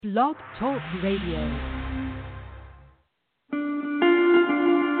Blog Talk Radio.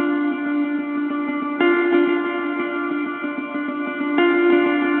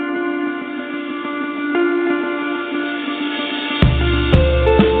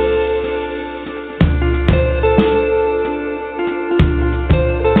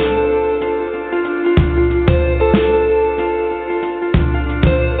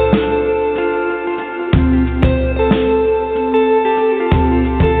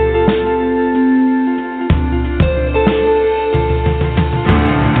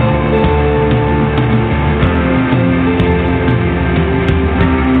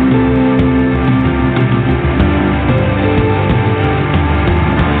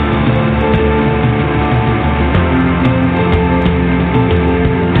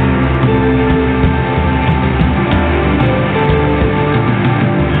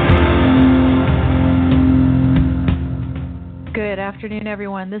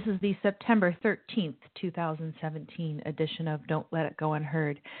 This is the September 13th, 2017 edition of Don't Let It Go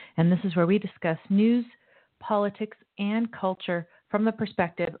Unheard. And this is where we discuss news, politics, and culture from the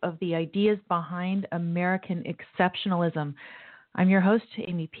perspective of the ideas behind American exceptionalism. I'm your host,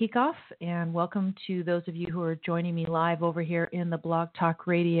 Amy Peikoff, and welcome to those of you who are joining me live over here in the Blog Talk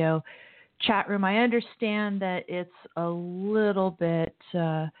Radio chat room. I understand that it's a little bit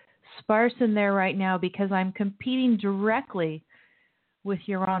sparse in there right now because I'm competing directly with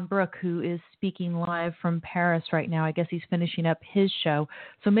Yaron Brook, who is speaking live from Paris right now. I guess he's finishing up his show.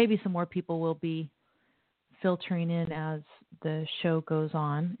 So maybe some more people will be filtering in as the show goes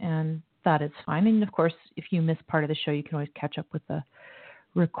on, and that is fine. And, of course, if you miss part of the show, you can always catch up with the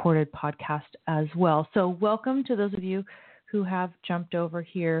recorded podcast as well. So welcome to those of you who have jumped over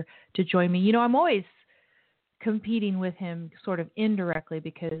here to join me. You know, I'm always competing with him sort of indirectly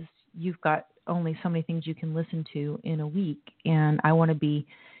because you've got only so many things you can listen to in a week, and I want to be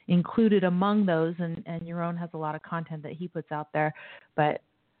included among those, and Yaron has a lot of content that he puts out there, but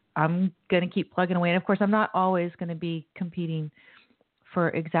I'm going to keep plugging away. And, of course, I'm not always going to be competing for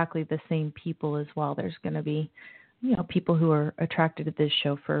exactly the same people as well. There's going to be, you know, people who are attracted to this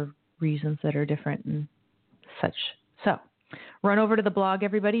show for reasons that are different and such. So run over to the blog,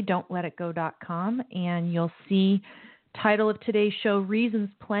 everybody, don'tletitgo.com, and you'll see title of today's show, Reasons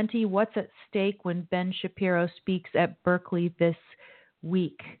Plenty, What's at Stake When Ben Shapiro Speaks at Berkeley This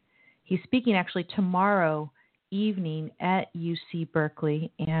Week. He's speaking actually tomorrow evening at UC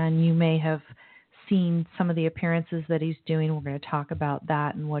Berkeley, and you may have seen some of the appearances that he's doing. We're going to talk about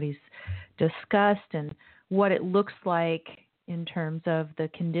that and what he's discussed and what it looks like in terms of the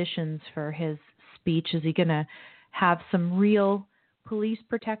conditions for his speech. Is he going to have some real police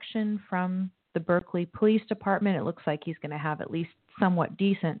protection from the Berkeley Police Department? It looks like he's going to have at least somewhat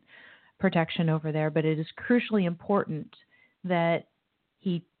decent protection over there, but it is crucially important that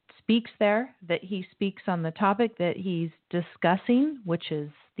he speaks there, that he speaks on the topic that he's discussing, which is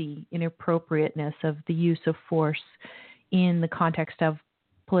the inappropriateness of the use of force in the context of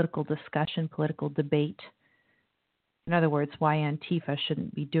political discussion, political debate. In other words, why Antifa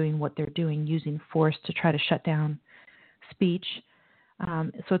shouldn't be doing what they're doing, using force to try to shut down speech.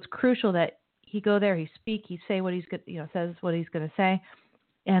 So it's crucial that he go there, he speak, he say what he's good, says what he's going to say,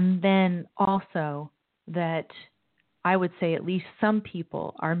 and then also that I would say at least some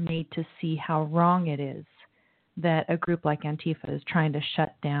people are made to see how wrong it is that a group like Antifa is trying to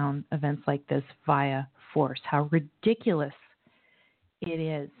shut down events like this via force. How ridiculous it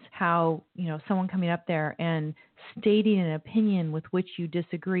is. How someone coming up there and stating an opinion with which you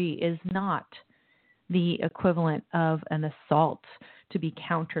disagree is not the equivalent of an assault to be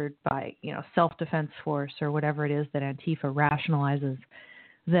countered by, self-defense force or whatever it is that Antifa rationalizes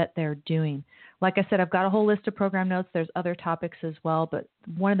that they're doing. Like I said, I've got a whole list of program notes. There's other topics as well, but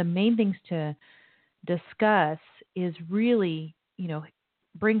one of the main things to discuss is really,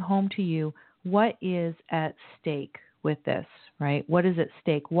 bring home to you what is at stake with this, right? What is at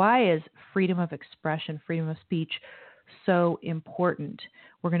stake? Why is freedom of expression, freedom of speech so important?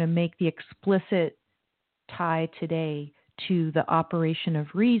 We're going to make the explicit tie today to the operation of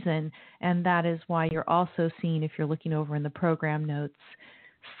reason, and that is why you're also seeing, if you're looking over in the program notes,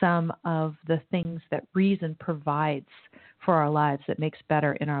 some of the things that reason provides for our lives that makes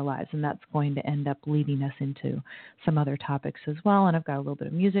better in our lives, and that's going to end up leading us into some other topics as well. And I've got a little bit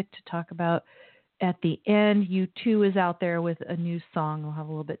of music to talk about at the end. U2 is out there with a new song. We'll have a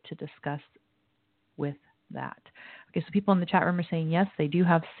little bit to discuss with that. Okay, so people in the chat room are saying yes, they do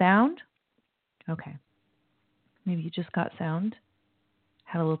have sound. Okay. Maybe you just got sound.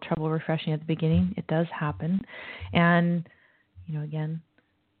 Had a little trouble refreshing at the beginning. It does happen. And, again,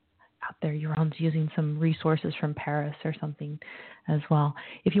 there, Jeroen's using some resources from Paris or something as well.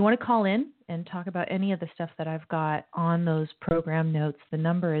 If you want to call in and talk about any of the stuff that I've got on those program notes, the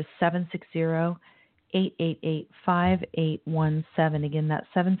number is 760-888-5817. Again, that's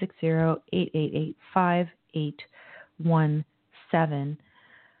 760-888-5817.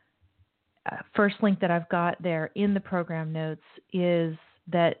 First link that I've got there in the program notes is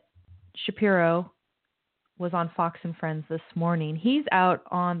that Shapiro was on Fox and Friends this morning. He's out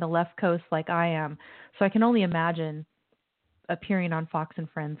on the left coast like I am, so I can only imagine appearing on Fox and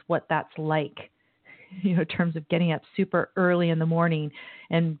Friends what that's like, in terms of getting up super early in the morning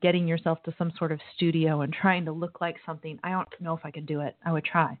and getting yourself to some sort of studio and trying to look like something. I don't know if I could do it. I would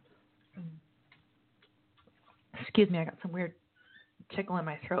try. Excuse me, I got some weird tickle in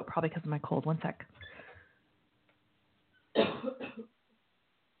my throat, probably because of my cold. One sec.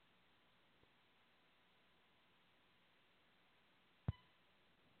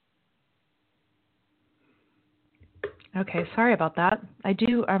 Okay, sorry about that. I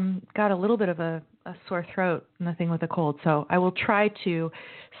do got a little bit of a sore throat, nothing with a cold, so I will try to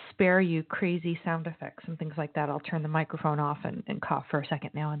spare you crazy sound effects and things like that. I'll turn the microphone off and cough for a second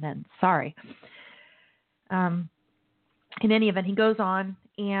now and then. Sorry. In any event, he goes on,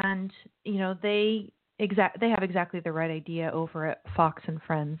 and they have exactly the right idea over at Fox and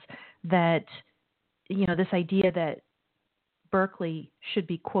Friends that this idea that Berkeley should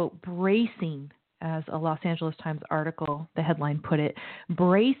be, quote, bracing, as a Los Angeles Times article, the headline put it,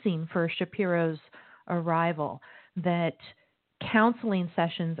 bracing for Shapiro's arrival, that counseling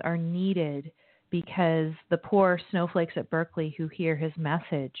sessions are needed because the poor snowflakes at Berkeley who hear his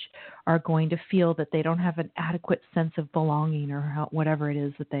message are going to feel that they don't have an adequate sense of belonging, or whatever it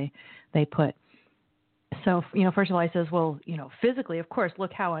is that they put. So, first of all, he says, well, physically, of course,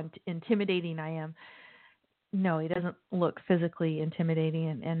 look how intimidating I am. No, he doesn't look physically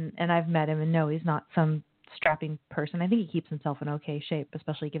intimidating, and I've met him, and no, he's not some strapping person. I think he keeps himself in okay shape,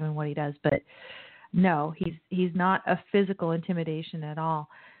 especially given what he does. But no, he's not a physical intimidation at all.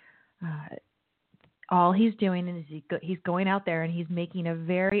 All he's doing is he's going out there and he's making a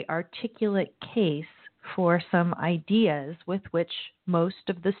very articulate case for some ideas with which most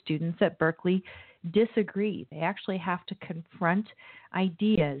of the students at Berkeley disagree. They actually have to confront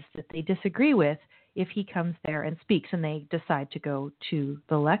ideas that they disagree with if he comes there and speaks, and they decide to go to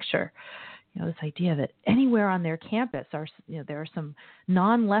the lecture. This idea that anywhere on their campus there are some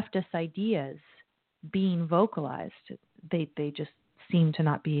non-leftist ideas being vocalized. They just seem to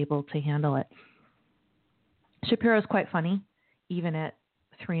not be able to handle it. Shapiro's quite funny, even at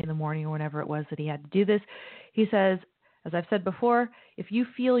 3 a.m. or whenever it was that he had to do this. He says, as I've said before, if you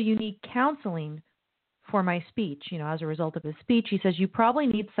feel you need counseling for my speech, as a result of his speech, he says, you probably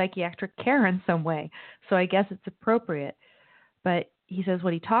need psychiatric care in some way. So I guess it's appropriate. But he says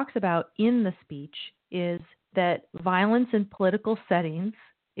what he talks about in the speech is that violence in political settings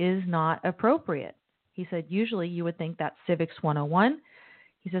is not appropriate. He said, usually you would think that's Civics 101.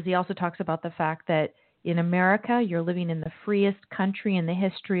 He says he also talks about the fact that in America, you're living in the freest country in the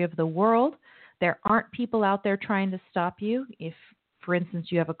history of the world. There aren't people out there trying to stop you. If, for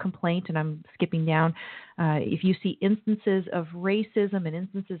instance, you have a complaint, and I'm skipping down, if you see instances of racism and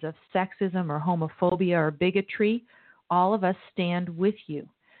instances of sexism or homophobia or bigotry, all of us stand with you.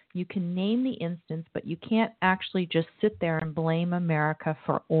 You can name the instance, but you can't actually just sit there and blame America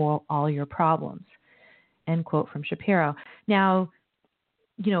for all your problems. End quote from Shapiro. Now,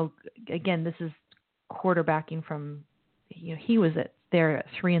 again, this is quarterbacking from, he was there at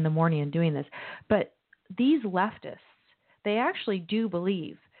 3 a.m. and doing this. But these leftists, they actually do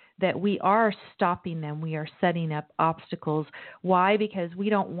believe that we are stopping them. We are setting up obstacles. Why? Because we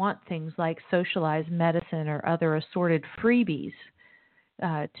don't want things like socialized medicine or other assorted freebies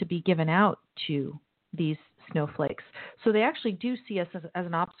to be given out to these snowflakes. So they actually do see us as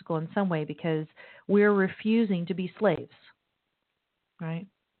an obstacle in some way because we're refusing to be slaves, right?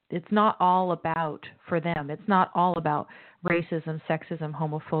 It's not all about, for them, it's not all about racism, sexism,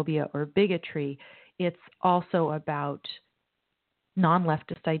 homophobia, or bigotry. It's also about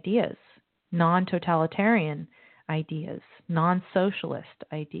non-leftist ideas, non-totalitarian ideas, non-socialist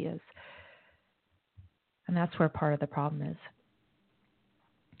ideas. And that's where part of the problem is.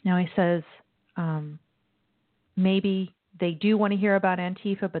 Now he says maybe they do want to hear about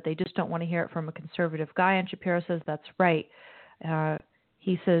Antifa, but they just don't want to hear it from a conservative guy. And Shapiro says that's right.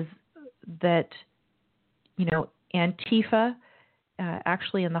 He says that, Antifa,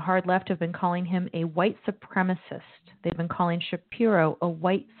 actually in the hard left, have been calling him a white supremacist. They've been calling Shapiro a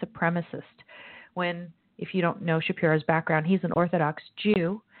white supremacist. When, if you don't know Shapiro's background, he's an Orthodox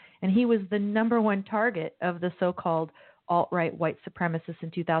Jew, and he was the number one target of the so-called alt-right white supremacist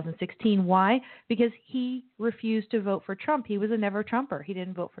in 2016. Why? Because he refused to vote for Trump. He was a never Trumper. He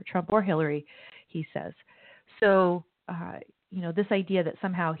didn't vote for Trump or Hillary, he says. So, this idea that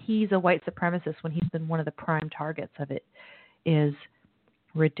somehow he's a white supremacist when he's been one of the prime targets of it is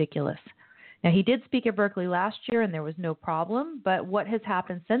ridiculous. Now, he did speak at Berkeley last year, and there was no problem. But what has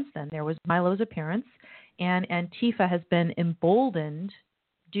happened since then? There was Milo's appearance, and Antifa has been emboldened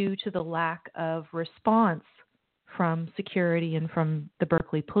due to the lack of response from security and from the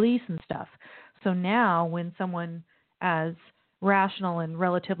Berkeley police and stuff. So now when someone as rational and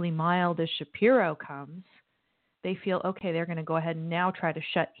relatively mild as Shapiro comes, they feel, okay, they're going to go ahead and now try to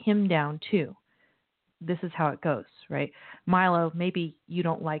shut him down too. This is how it goes, right? Milo, maybe you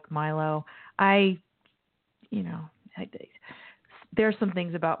don't like Milo. There are some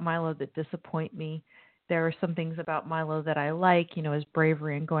things about Milo that disappoint me. There are some things about Milo that I like, his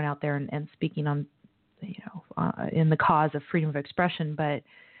bravery and going out there and speaking on, in the cause of freedom of expression. But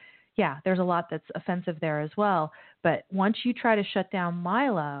yeah, there's a lot that's offensive there as well. But once you try to shut down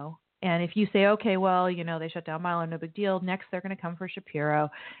Milo, and if you say, okay, well, they shut down Milo, no big deal. Next, they're going to come for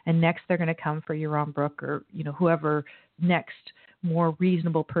Shapiro, and next they're going to come for Yaron Brook or, whoever next more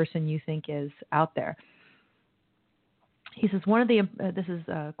reasonable person you think is out there. He says, this is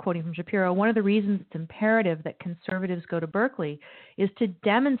quoting from Shapiro, one of the reasons it's imperative that conservatives go to Berkeley is to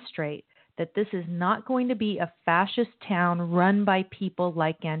demonstrate that this is not going to be a fascist town run by people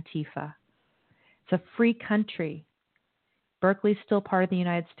like Antifa. It's a free country. Berkeley's still part of the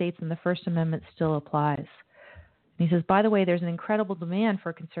United States, and the First Amendment still applies. And he says, by the way, there's an incredible demand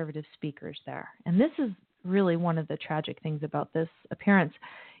for conservative speakers there. And this is really one of the tragic things about this appearance.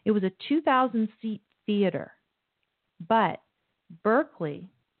 It was a 2,000-seat theater, but Berkeley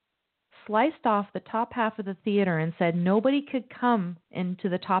sliced off the top half of the theater and said nobody could come into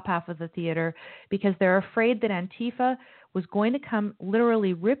the top half of the theater because they're afraid that Antifa was going to come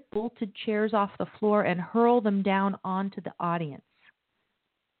literally rip bolted chairs off the floor and hurl them down onto the audience.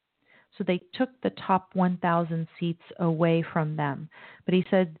 So they took the top 1,000 seats away from them. But he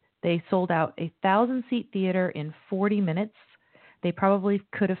said they sold out a 1,000-seat theater in 40 minutes. They probably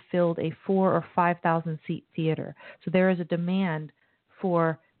could have filled a 4,000 or 5,000-seat theater. So there is a demand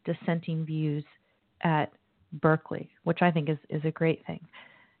for dissenting views at Berkeley, which I think is a great thing.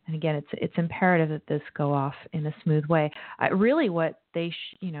 And again, it's imperative that this go off in a smooth way. Really, what they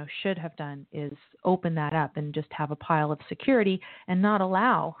should have done is open that up and just have a pile of security and not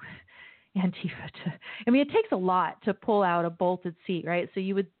allow Antifa to. I mean, it takes a lot to pull out a bolted seat, right? So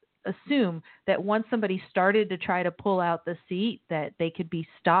you would assume that once somebody started to try to pull out the seat, that they could be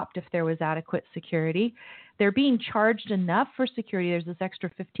stopped if there was adequate security. They're being charged enough for security. There's this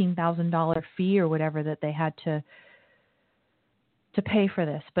extra $15,000 fee or whatever that they had to pay for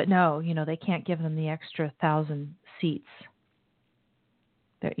this. But no, they can't give them the extra 1,000 seats.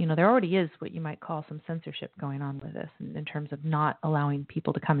 There already is what you might call some censorship going on with this in terms of not allowing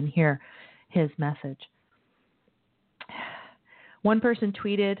people to come and hear his message. One person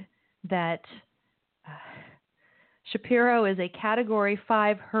tweeted that Shapiro is a Category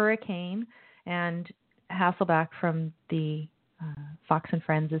 5 hurricane, and Hasselbeck from the Fox and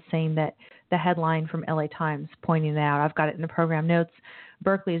Friends is saying that the headline from LA Times pointing it out. I've got it in the program notes.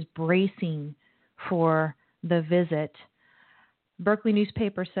 Berkeley is bracing for the visit. Berkeley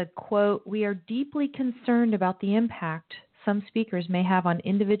newspaper said, quote, "We are deeply concerned about the impact some speakers may have on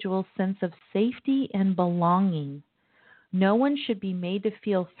individuals' sense of safety and belonging. No one should be made to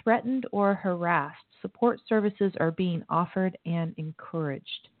feel threatened or harassed. Support services are being offered and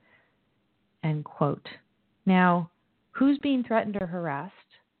encouraged." End quote. Now, who's being threatened or harassed?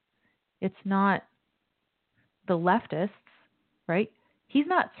 It's not the leftists, right? He's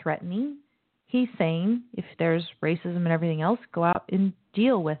not threatening. He's saying if there's racism and everything else, go out and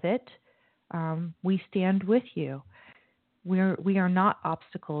deal with it. We stand with you. We are not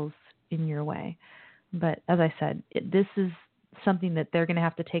obstacles in your way. But as I said, this is something that they're going to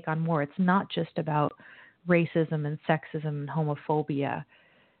have to take on more. It's not just about racism and sexism and homophobia,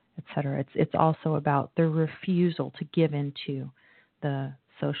 et cetera. It's also about the refusal to give into the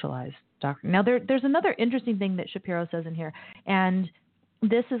socialized doctrine. Now, there's another interesting thing that Shapiro says in here, and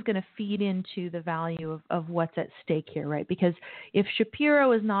this is going to feed into the value of what's at stake here, right? Because if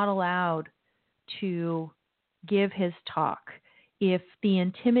Shapiro is not allowed to give his talk, if the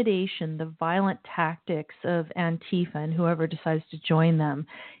intimidation, the violent tactics of Antifa and whoever decides to join them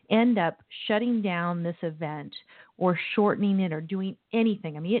end up shutting down this event or shortening it or doing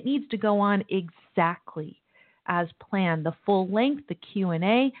anything, I mean, it needs to go on exactly as planned. The full length, the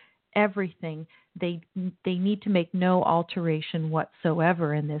Q&A, everything. They need to make no alteration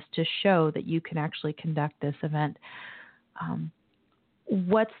whatsoever in this to show that you can actually conduct this event.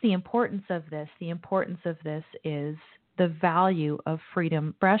 What's the importance of this? The importance of this is the value of freedom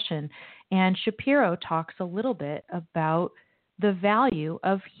of expression. And Shapiro talks a little bit about the value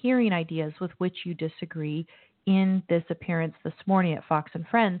of hearing ideas with which you disagree in this appearance this morning at Fox and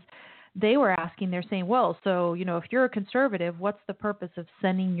Friends. They were asking, they're saying, well, so, if you're a conservative, what's the purpose of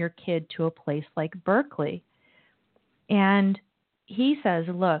sending your kid to a place like Berkeley? And he says,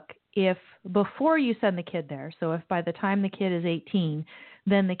 look, if before you send the kid there, so if by the time the kid is 18,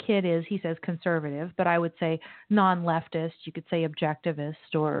 then the kid is, he says, conservative, but I would say non-leftist, you could say objectivist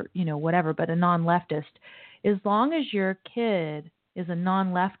or, whatever, but a non-leftist. As long as your kid is a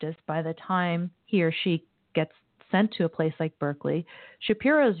non-leftist by the time he or she gets sent to a place like Berkeley,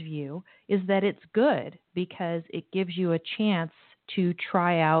 Shapiro's view is that it's good because it gives you a chance to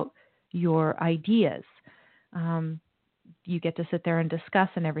try out your ideas. You get to sit there and discuss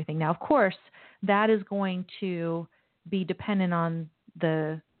and everything. Now, of course, that is going to be dependent on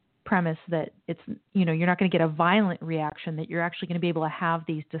the premise that it's, you're not going to get a violent reaction, that you're actually going to be able to have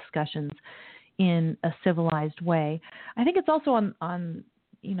these discussions in a civilized way. I think it's also on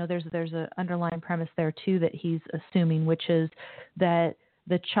there's an underlying premise there too that he's assuming, which is that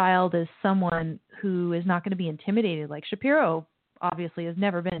the child is someone who is not going to be intimidated. Like Shapiro obviously has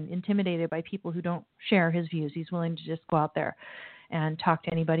never been intimidated by people who don't share his views. He's willing to just go out there and talk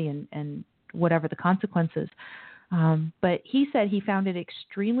to anybody and whatever the consequences. But he said he found it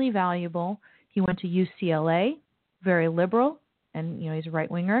extremely valuable. He went to UCLA, very liberal, and he's a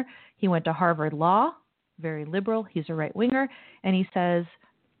right-winger. He went to Harvard Law, very liberal. He's a right-winger. And he says,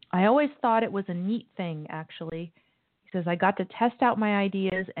 I always thought it was a neat thing, actually. He says, I got to test out my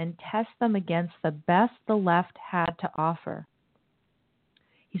ideas and test them against the best the left had to offer.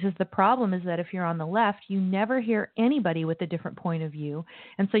 He says the problem is that if you're on the left, you never hear anybody with a different point of view.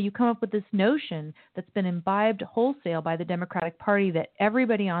 And so you come up with this notion that's been imbibed wholesale by the Democratic Party that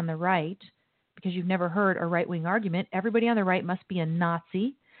everybody on the right, because you've never heard a right-wing argument, everybody on the right must be a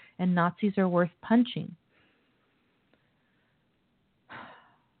Nazi, and Nazis are worth punching.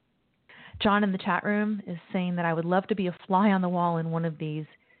 John in the chat room is saying that I would love to be a fly on the wall in one of these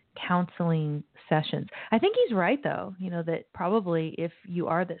counseling sessions. I think he's right, though, that probably if you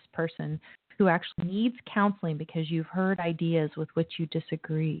are this person who actually needs counseling because you've heard ideas with which you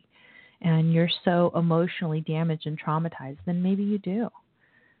disagree and you're so emotionally damaged and traumatized, then maybe you do.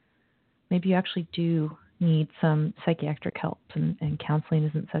 Maybe you actually do need some psychiatric help, and counseling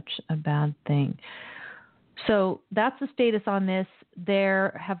isn't such a bad thing. So that's the status on this.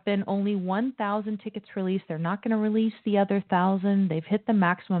 There have been only 1,000 tickets released. They're not going to release the other 1,000. They've hit the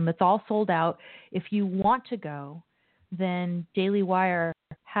maximum. It's all sold out. If you want to go, then Daily Wire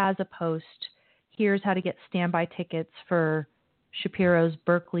has a post. Here's how to get standby tickets for Shapiro's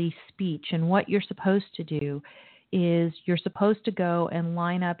Berkeley speech. And what you're supposed to do is you're supposed to go and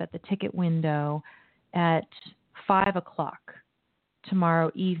line up at the ticket window at 5 o'clock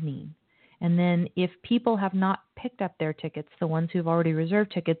tomorrow evening. And then if people have not picked up their tickets, the ones who've already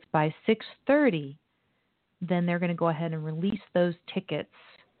reserved tickets, by 6:30, then they're going to go ahead and release those tickets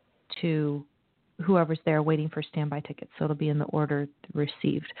to whoever's there waiting for standby tickets. So it'll be in the order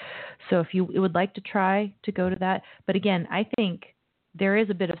received. So if you would like to try to go to that, but again, I think there is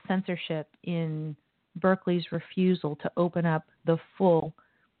a bit of censorship in Berkeley's refusal to open up the full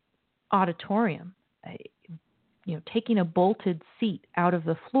auditorium. Taking a bolted seat out of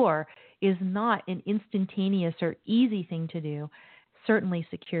the floor is not an instantaneous or easy thing to do. Certainly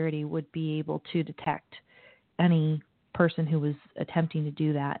security would be able to detect any person who was attempting to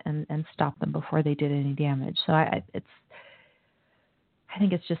do that and stop them before they did any damage. So I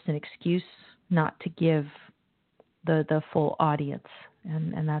think it's just an excuse not to give the full audience,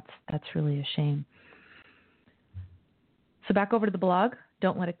 and that's really a shame. So back over to the blog,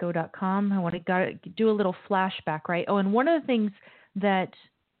 don'tletitgo.com. I want to do a little flashback, right? Oh, and one of the things that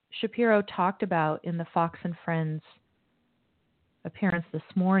Shapiro talked about in the Fox and Friends appearance this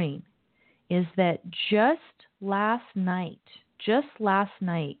morning is that just last night,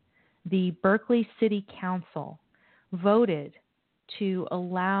 the Berkeley City Council voted to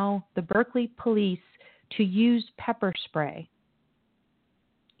allow the Berkeley police to use pepper spray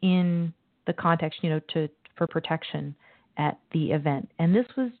in the context, for protection at the event. And this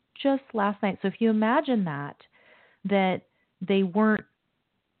was just last night. So if you imagine that they weren't,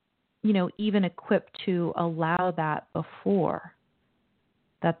 even equipped to allow that before,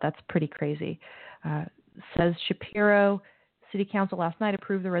 that's pretty crazy. Says Shapiro, City Council last night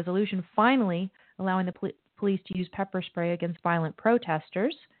approved the resolution finally allowing the police to use pepper spray against violent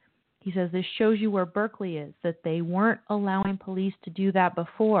protesters. He says this shows you where Berkeley is, that they weren't allowing police to do that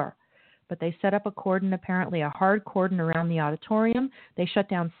before. but they set up a cordon, apparently a hard cordon around the auditorium. They shut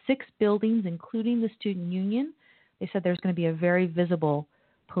down 6 buildings, including the student union. They said there's going to be a very visible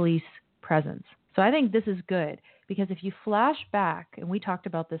police presence. So I think this is good, because if you flash back, and we talked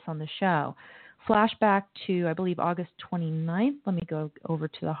about this on the show, flash back to, I believe, August 29th. Let me go over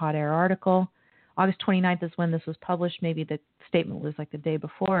to the Hot Air article. August 29th is when this was published. Maybe the statement was like the day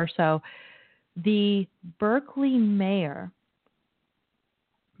before or so. The Berkeley mayor,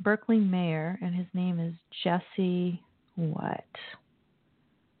 and his name is Jesse what?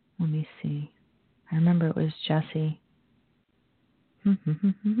 Let me see. I remember it was Jesse. They're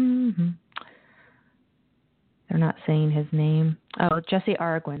not saying his name. Oh, Jesse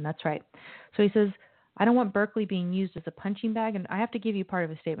Arreguin, that's right. So he says, I don't want Berkeley being used as a punching bag. And I have to give you part of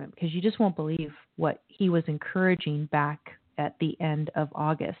his statement because you just won't believe what he was encouraging back at the end of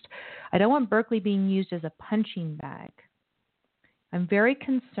August. I don't want Berkeley being used as a punching bag. I'm very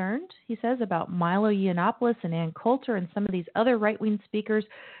concerned, he says, about Milo Yiannopoulos and Ann Coulter and some of these other right-wing speakers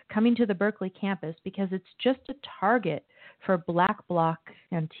coming to the Berkeley campus because it's just a target for Black Bloc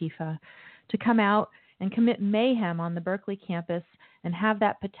Antifa to come out and commit mayhem on the Berkeley campus and have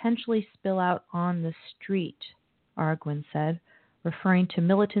that potentially spill out on the street, Arreguin said, referring to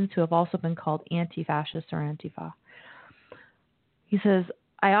militants who have also been called anti-fascists or Antifa. He says,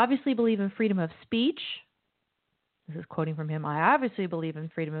 I obviously believe in freedom of speech. This is quoting from him. I obviously believe in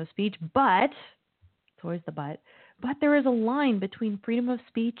freedom of speech, but, it's always the but there is a line between freedom of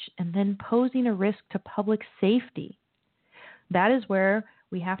speech and then posing a risk to public safety. That is where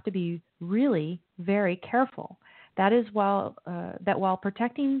we have to be really very careful. That is while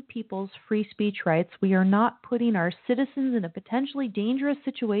protecting people's free speech rights, we are not putting our citizens in a potentially dangerous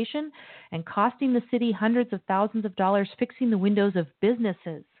situation and costing the city hundreds of thousands of dollars fixing the windows of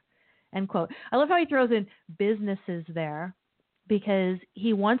businesses. End quote. I love how he throws in businesses there because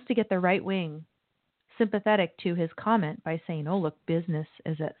he wants to get the right wing sympathetic to his comment by saying, oh, look, business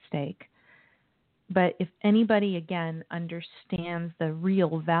is at stake. But if anybody, again, understands the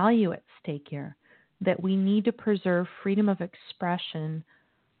real value at stake here, that we need to preserve freedom of expression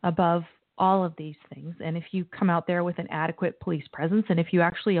above all of these things. And if you come out there with an adequate police presence, and if you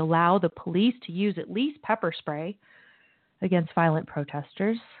actually allow the police to use at least pepper spray against violent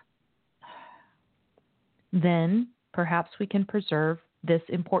protesters, then perhaps we can preserve this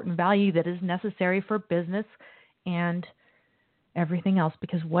important value that is necessary for business and everything else.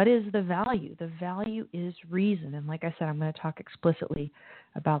 Because what is the value? The value is reason. And like I said, I'm going to talk explicitly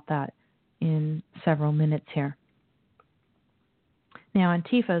about that in several minutes here. Now,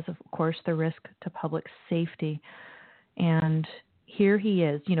 Antifa is, of course, the risk to public safety. And here he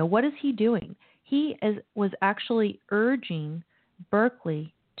is. You know, what is he doing? He was actually urging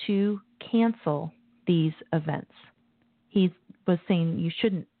Berkeley to cancel these events. He was saying you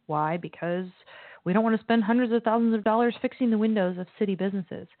shouldn't. Why? Because we don't want to spend hundreds of thousands of dollars fixing the windows of city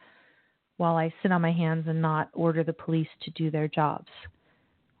businesses while I sit on my hands and not order the police to do their jobs,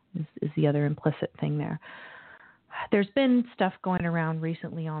 is the other implicit thing there. There's been stuff going around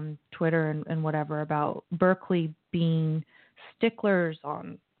recently on Twitter and whatever about Berkeley being sticklers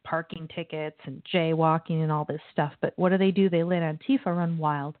on parking tickets and jaywalking and all this stuff. But what do? They let Antifa run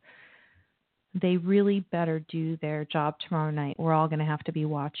wild. They really better do their job tomorrow night. We're all going to have to be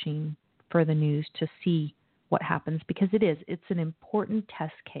watching for the news to see what happens, because it's an important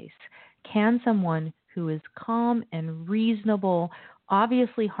test case. Can someone who is calm and reasonable,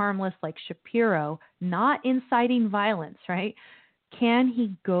 obviously harmless like Shapiro, not inciting violence, right? Can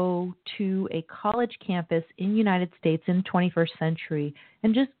he go to a college campus in the United States in the 21st century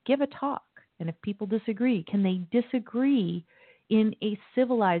and just give a talk? And if people disagree, can they disagree in a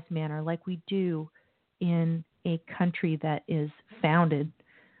civilized manner like we do in a country that is founded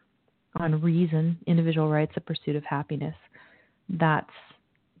on reason, individual rights, the pursuit of happiness? That's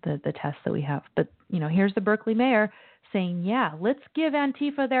the test that we have. But, here's the Berkeley mayor saying, yeah, let's give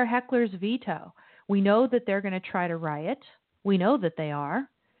Antifa their heckler's veto. We know that they're going to try to riot. We know that they are.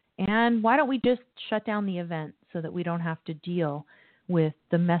 And why don't we just shut down the event so that we don't have to deal with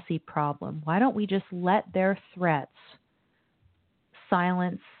the messy problem? Why don't we just let their threats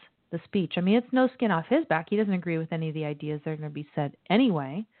silence the speech? I mean, it's no skin off his back. He doesn't agree with any of the ideas that are going to be said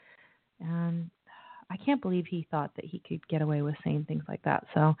anyway. And I can't believe he thought that he could get away with saying things like that.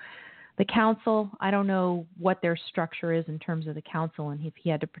 So the council, I don't know what their structure is in terms of the council and if he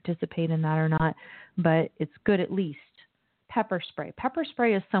had to participate in that or not, but it's good at least. Pepper spray. Pepper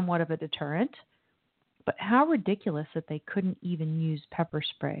spray is somewhat of a deterrent, but how ridiculous that they couldn't even use pepper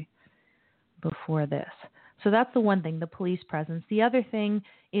spray before this. So that's the one thing, the police presence. The other thing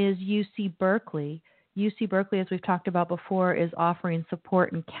is UC Berkeley. UC Berkeley, as we've talked about before, is offering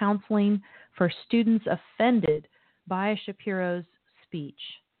support and counseling for students offended by Shapiro's speech.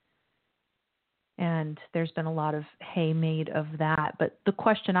 And there's been a lot of hay made of that. But the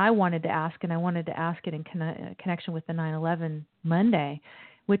question I wanted to ask, and I wanted to ask it in connection with the 9/11 Monday,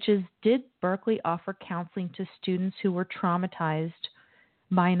 which is, did Berkeley offer counseling to students who were traumatized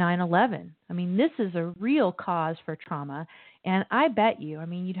by 9/11? I mean, this is a real cause for trauma. And I bet you, I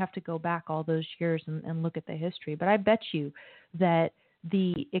mean, you'd have to go back all those years and look at the history, but I bet you that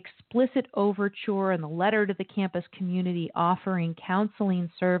the explicit overture and the letter to the campus community offering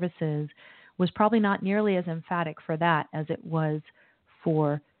counseling services was probably not nearly as emphatic for that as it was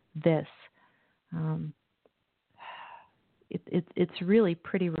for this. It's really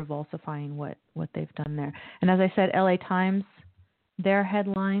pretty revulsifying what they've done there. And as I said, LA Times, their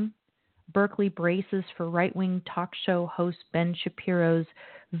headline, Berkeley braces for right-wing talk show host Ben Shapiro's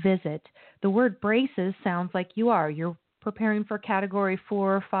visit. The word braces sounds like you're preparing for Category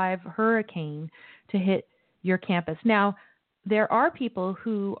 4 or 5 hurricane to hit your campus. Now, there are people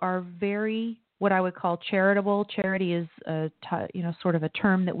who are very, what I would call charitable. Charity is sort of a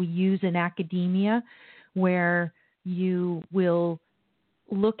term that we use in academia, where you will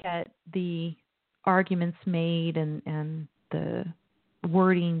look at the arguments made and the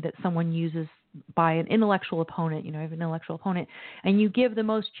wording that someone uses by an intellectual opponent, you have an intellectual opponent, and you give the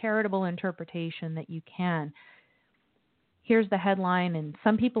most charitable interpretation that you can. Here's the headline, and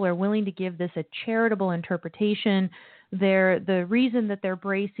some people are willing to give this a charitable interpretation. The reason that they're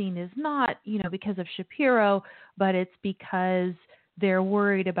bracing is not, because of Shapiro, but it's because they're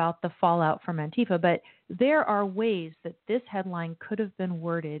worried about the fallout from Antifa. But there are ways that this headline could have been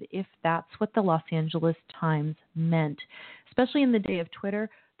worded if that's what the Los Angeles Times meant. Especially in the day of Twitter,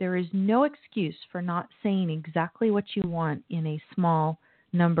 there is no excuse for not saying exactly what you want in a small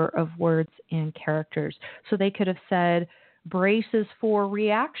number of words and characters. So they could have said, braces for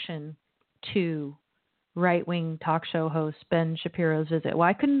reaction to right-wing talk show host Ben Shapiro's visit.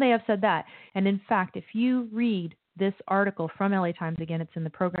 Why couldn't they have said that? And in fact, if you read this article from LA Times, again, it's in the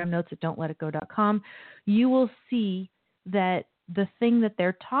program notes at don'tletitgo.com, you will see that the thing that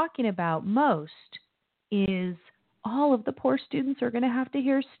they're talking about most is all of the poor students are going to have to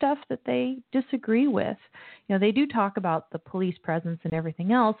hear stuff that they disagree with. They do talk about the police presence and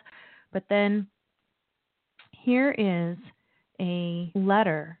everything else, but then here is a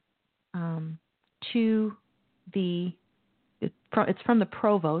letter to it's from the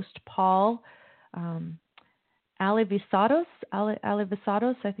provost, Paul Alivisatos.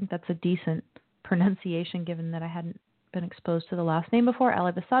 I think that's a decent pronunciation given that I hadn't been exposed to the last name before.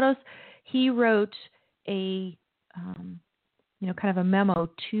 Alivisatos. He wrote a kind of a memo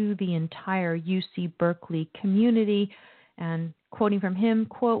to the entire UC Berkeley community, and quoting from him,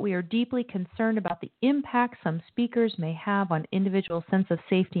 quote, "We are deeply concerned about the impact some speakers may have on individual sense of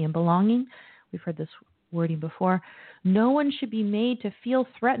safety and belonging." We've heard this wording before. "No one should be made to feel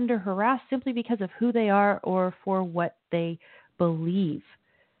threatened or harassed simply because of who they are or for what they believe."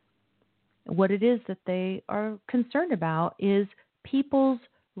 What it is that they are concerned about is people's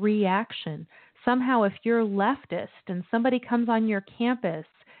reaction. Somehow, if you're leftist and somebody comes on your campus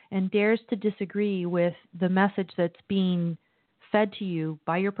and dares to disagree with the message that's being fed to you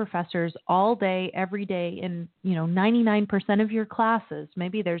by your professors all day, every day, in 99% of your classes,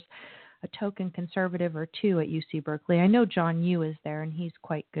 maybe there's a token conservative or two at UC Berkeley. I know John Yoo is there, and he's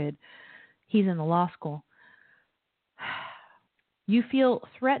quite good. He's in the law school. You feel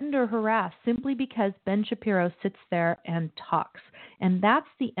threatened or harassed simply because Ben Shapiro sits there and talks. And that's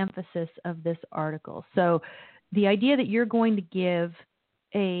the emphasis of this article. So the idea that you're going to give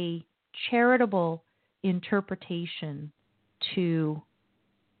a charitable interpretation to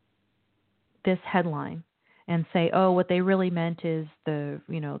this headline and say, oh, what they really meant is the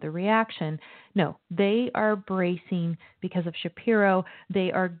reaction. No, they are bracing because of Shapiro.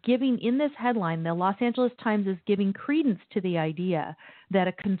 They are giving, in this headline, the Los Angeles Times is giving credence to the idea that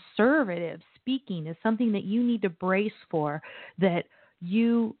a conservative speaking is something that you need to brace for, that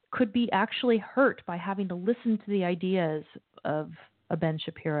you could be actually hurt by having to listen to the ideas of a Ben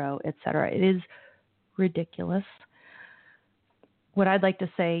Shapiro, et cetera. It is ridiculous. What I'd like to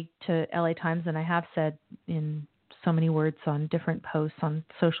say to LA Times, and I have said in so many words on different posts on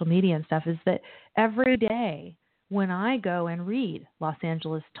social media and stuff, is that every day when I go and read Los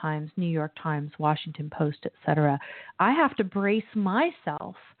Angeles Times, New York Times, Washington Post, et cetera, I have to brace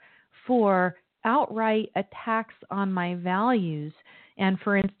myself for outright attacks on my values. And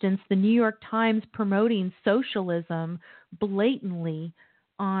for instance, the New York Times promoting socialism blatantly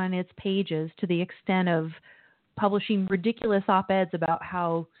on its pages to the extent of publishing ridiculous op-eds about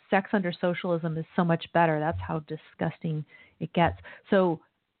how sex under socialism is so much better. That's how disgusting it gets. So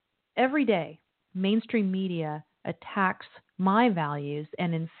every day, mainstream media attacks my values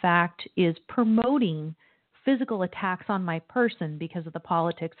and, in fact, is promoting physical attacks on my person because of the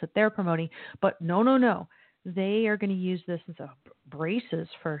politics that they're promoting. But no. They are going to use this as a braces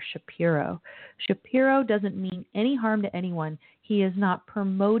for Shapiro. Shapiro doesn't mean any harm to anyone. He is not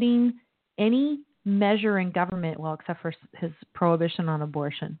promoting any measure in government, well, except for his prohibition on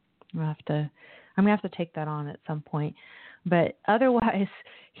abortion. I'm gonna have to take that on at some point. But otherwise,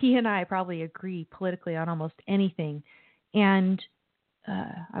 he and I probably agree politically on almost anything. And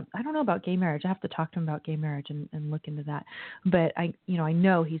I don't know about gay marriage. I have to talk to him about gay marriage and look into that. But I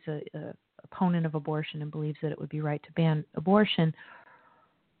know he's a opponent of abortion and believes that it would be right to ban abortion.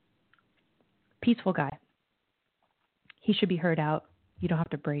 Peaceful guy. He should be heard out. You don't have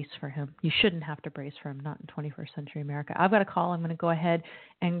to brace for him. You shouldn't have to brace for him, not in 21st century America. I've got a call. I'm going to go ahead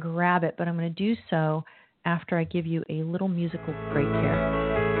and grab it, but I'm going to do so after I give you a little musical break here.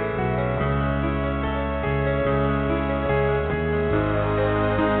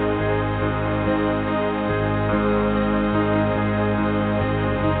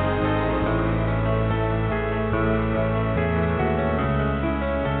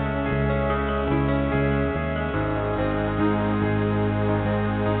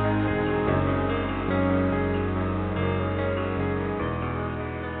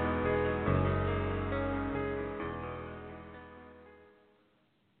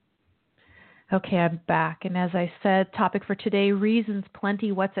 Okay, I'm back. And as I said, topic for today, reasons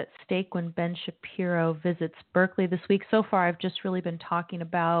plenty. What's at stake when Ben Shapiro visits Berkeley this week? So far, I've just really been talking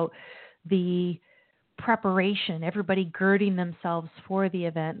about the preparation, everybody girding themselves for the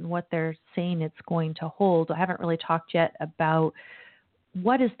event and what they're saying it's going to hold. I haven't really talked yet about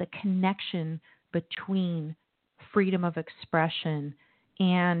what is the connection between freedom of expression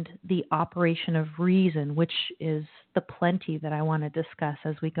and the operation of reason, which is the plenty that I want to discuss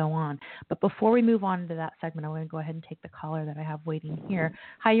as we go on. But before we move on to that segment, I want to go ahead and take the caller that I have waiting here.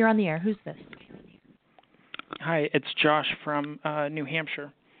 Hi, you're on the air. Who's this? Hi, it's Josh from New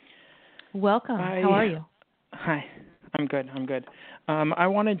Hampshire. Welcome. How are you? Hi, I'm good. I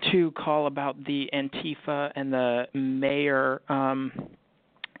wanted to call about the Antifa and the mayor.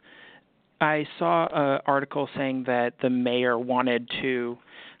 I saw an article saying that the mayor wanted to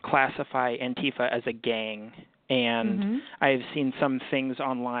classify Antifa as a gang, and I've seen some things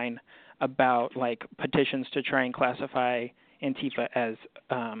online about like petitions to try and classify Antifa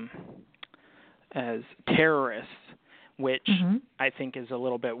as terrorists, which I think is a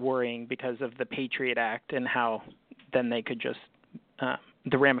little bit worrying because of the Patriot Act and how then they could just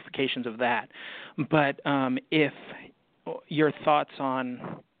the ramifications of that. But if your thoughts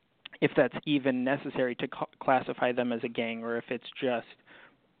on if that's even necessary to classify them as a gang, or if it's just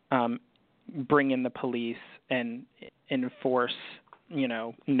bring in the police and enforce,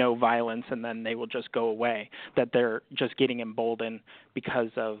 no violence, and then they will just go away, that they're just getting emboldened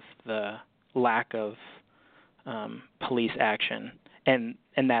because of the lack of police action, and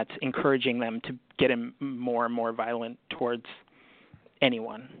that's encouraging them to get more and more violent towards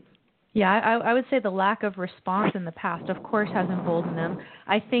anyone. Yeah, I would say the lack of response in the past, of course, has emboldened them.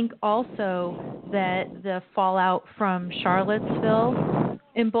 I think also that the fallout from Charlottesville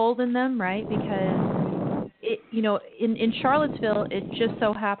emboldened them, right? Because, in Charlottesville, it just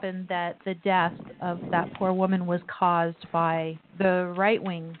so happened that the death of that poor woman was caused by the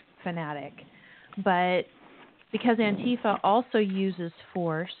right-wing fanatic. But because Antifa also uses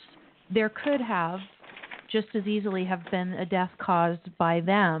force, there could have just as easily have been a death caused by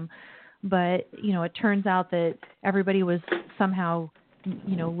them. But, it turns out that everybody was somehow,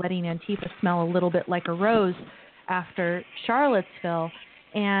 letting Antifa smell a little bit like a rose after Charlottesville.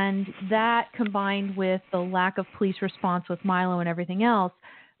 And that, combined with the lack of police response with Milo and everything else,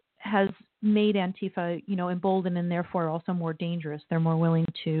 has made Antifa, emboldened and therefore also more dangerous. They're more willing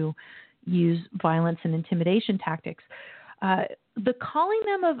to use violence and intimidation tactics. The calling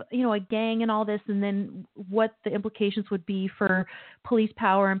them of, a gang and all this, and then what the implications would be for police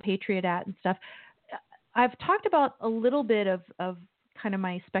power and Patriot Act and stuff. I've talked about a little bit of kind of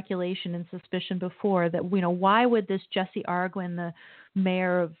my speculation and suspicion before that, why would this Jesse Argwin, the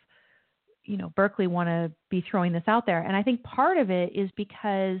mayor of, Berkeley, want to be throwing this out there? And I think part of it is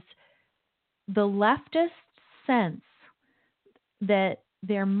because the leftists sense that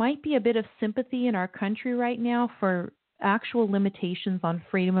there might be a bit of sympathy in our country right now for actual limitations on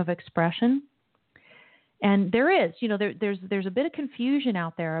freedom of expression. And there is, there's a bit of confusion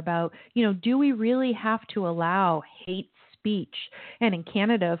out there about, do we really have to allow hate speech? And in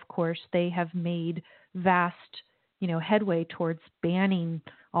Canada, of course, they have made vast headway towards banning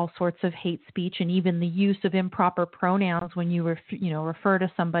all sorts of hate speech and even the use of improper pronouns when you refer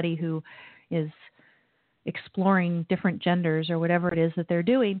to somebody who is exploring different genders or whatever it is that they're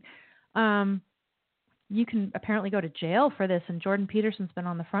doing. You can apparently go to jail for this, and Jordan Peterson's been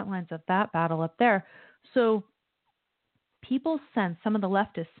on the front lines of that battle up there. So people sense, some of the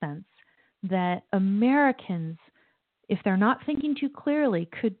leftists sense, that Americans, if they're not thinking too clearly,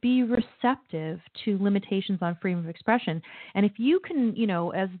 could be receptive to limitations on freedom of expression. And if you can,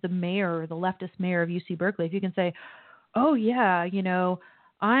 as the mayor, the leftist mayor of UC Berkeley, if you can say, oh yeah,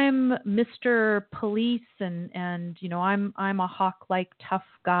 I'm Mr. Police and I'm a hawk-like tough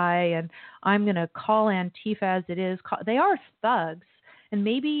guy, and I'm going to call Antifa as it is. They are thugs, and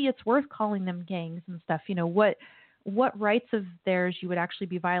maybe it's worth calling them gangs and stuff. What rights of theirs you would actually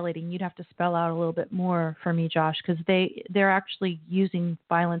be violating, you'd have to spell out a little bit more for me, Josh, because they're actually using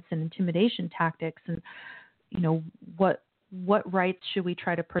violence and intimidation tactics. And, what rights should we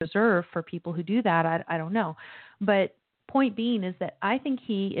try to preserve for people who do that? I don't know. But point being is that I think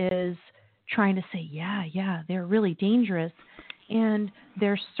he is trying to say, yeah, they're really dangerous. And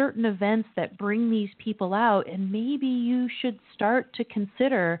there's certain events that bring these people out, and maybe you should start to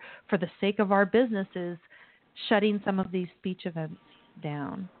consider, for the sake of our businesses, shutting some of these speech events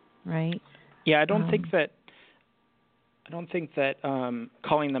down, right? Yeah, I don't think that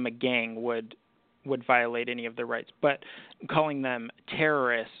calling them a gang would violate any of their rights, but calling them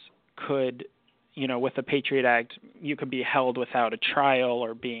terrorists could, with the Patriot Act, you could be held without a trial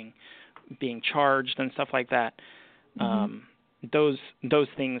or being charged and stuff like that. Mm-hmm. Those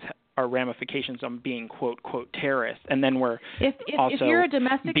things are ramifications on being quote terrorist, and then we're also if you're a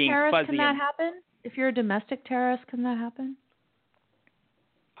domestic being terrorist, fuzzy. Can that happen? If you're a domestic terrorist, can that happen?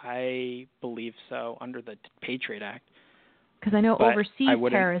 I believe so, under the Patriot Act. Because I know overseas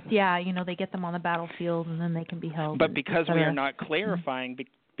terrorists, they get them on the battlefield and then they can be held. But because we are not clarifying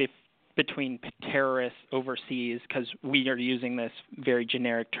between terrorists overseas, because we are using this very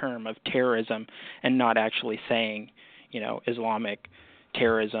generic term of terrorism and not actually saying, Islamic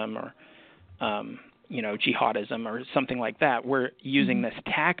terrorism or, jihadism or something like that. We're using this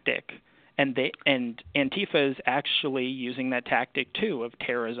tactic. And Antifa is actually using that tactic too of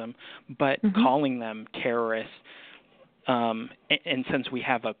terrorism, but calling them terrorists. And since we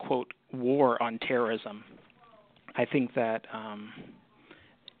have a quote war on terrorism, I think that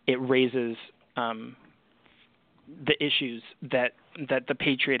it raises the issues that the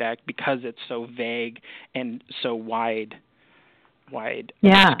Patriot Act, because it's so vague and so wide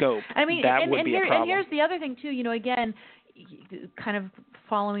scope. I mean, would be a problem. And here's the other thing too. Again, kind of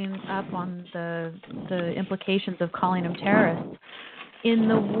following up on the implications of calling them terrorists in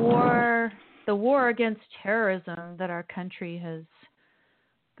the war against terrorism that our country has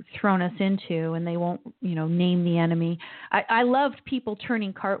thrown us into, and they won't name the enemy. I loved people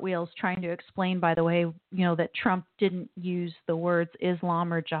turning cartwheels trying to explain, by the way, that Trump didn't use the words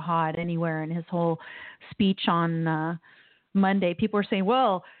Islam or jihad anywhere in his whole speech on Monday. People were saying,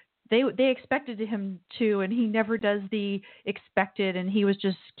 well, they expected him to, and he never does the expected, and he was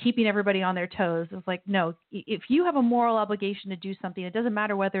just keeping everybody on their toes. It's like, no, if you have a moral obligation to do something, it doesn't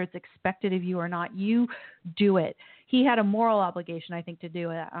matter whether it's expected of you or not, you do it. He had a moral obligation, I think, to do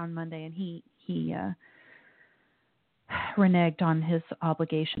it on Monday, and he reneged on his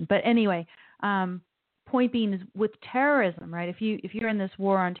obligation. But anyway, point being is with terrorism, right? If you're in this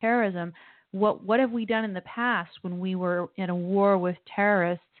war on terrorism, what have we done in the past when we were in a war with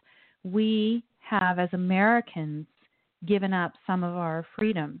terrorists? We have, as Americans, given up some of our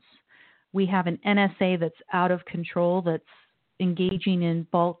freedoms. We have an NSA that's out of control, that's engaging in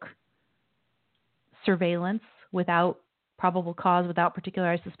bulk surveillance without probable cause, without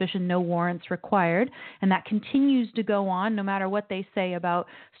particularized suspicion, no warrants required. And that continues to go on no matter what they say about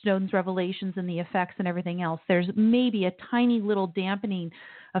Snowden's revelations and the effects and everything else. There's maybe a tiny little dampening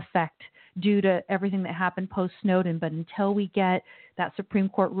effect due to everything that happened post-Snowden. But until we get that Supreme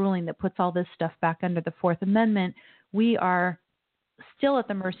Court ruling that puts all this stuff back under the Fourth Amendment, we are still at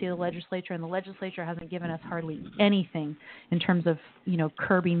the mercy of the legislature, and the legislature hasn't given us hardly anything in terms of,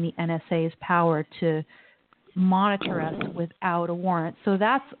 curbing the NSA's power to monitor us without a warrant. So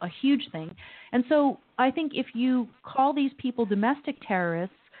that's a huge thing. And so I think if you call these people domestic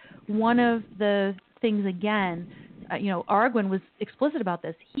terrorists, one of the things, again, Argwin was explicit about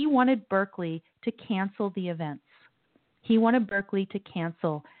this. He wanted Berkeley to cancel the events. He wanted Berkeley to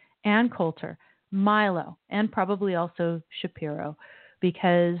cancel Ann Coulter, Milo, and probably also Shapiro,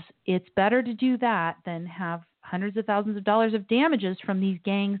 because it's better to do that than have hundreds of thousands of dollars of damages from these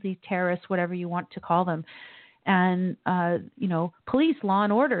gangs, these terrorists, whatever you want to call them. and, police, law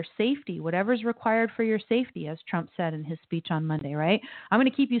and order, safety, whatever's required for your safety, as Trump said in his speech on Monday, right? I'm going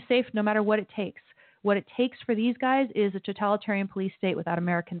to keep you safe no matter what it takes. What it takes for these guys is a totalitarian police state without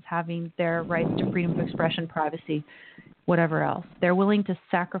Americans having their rights to freedom of expression, privacy, whatever else. They're willing to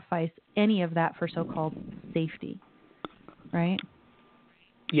sacrifice any of that for so-called safety, right?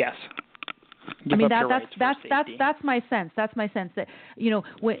 Yes. I mean, that's my sense. That's my sense that,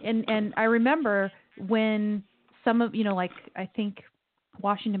 and I remember when some of, I think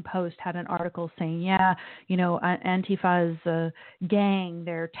Washington Post had an article saying, Antifa is a gang,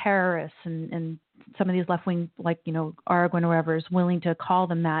 they're terrorists, and some of these left-wing, Oregon or whoever is willing to call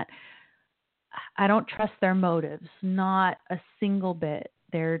them that. I don't trust their motives, not a single bit.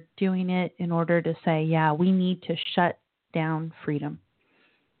 They're doing it in order to say, we need to shut down freedom.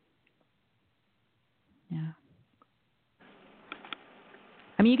 Yeah.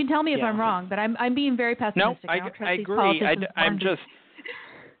 I mean, you can tell me if I'm wrong, but I'm being very pessimistic. No, I agree.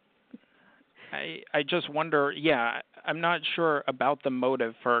 I just wonder. Yeah, I'm not sure about the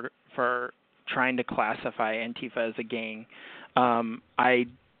motive for trying to classify Antifa as a gang. I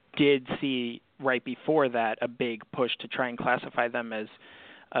did see right before that a big push to try and classify them as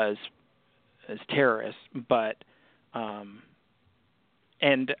terrorists, but and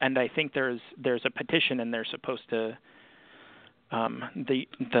I think there's a petition, and they're supposed to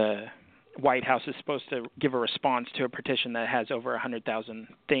the White House is supposed to give a response to a petition that has over 100,000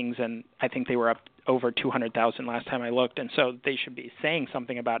 things, and I think they were up over 200,000 last time I looked, and so they should be saying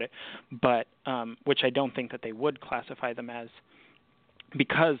something about it, but which I don't think that they would classify them as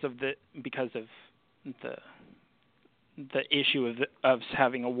because of the issue of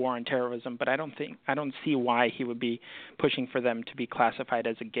having a war on terrorism. But I don't see why he would be pushing for them to be classified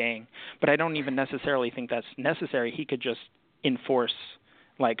as a gang. But I don't even necessarily think that's necessary. He could just enforce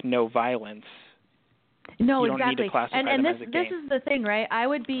no violence. No, you don't exactly. Need to classify them as a gang. This is the thing, right? I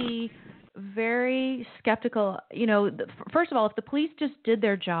would be very skeptical. First of all, if the police just did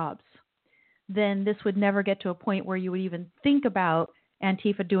their jobs, then this would never get to a point where you would even think about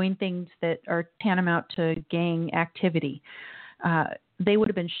Antifa doing things that are tantamount to gang activity. They would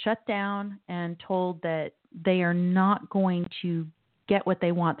have been shut down and told that they are not going to get what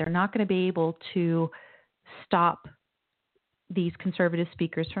they want. They're not going to be able to stop these conservative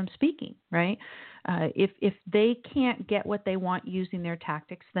speakers from speaking, right? If they can't get what they want using their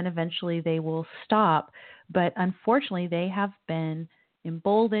tactics, then eventually they will stop. But unfortunately, they have been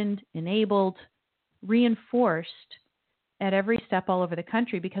emboldened, enabled, reinforced at every step all over the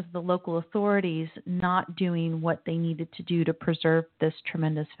country because of the local authorities not doing what they needed to do to preserve this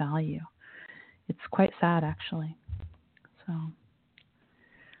tremendous value. It's quite sad, actually. So,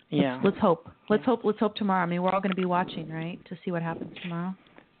 yeah. Let's hope. Let's hope tomorrow. I mean, we're all going to be watching, right, to see what happens tomorrow.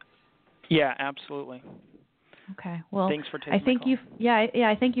 Yeah, absolutely. Okay. Well, thanks for taking my call.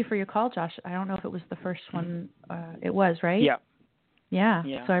 I thank you for your call, Josh. I don't know if it was the first one. It was, right? Yeah. Yeah.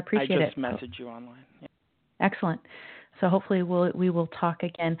 So I appreciate it. I just messaged you online. Yeah. Excellent. So hopefully we will talk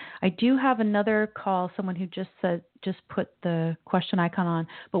again. I do have another call, someone who just put the question icon on.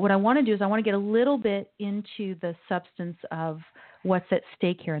 But what I want to do is I want to get a little bit into the substance of what's at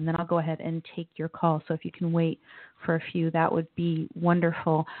stake here, and then I'll go ahead and take your call. So if you can wait for a few, that would be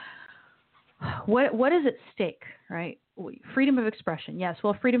wonderful. What is at stake, right? Freedom of expression. Yes,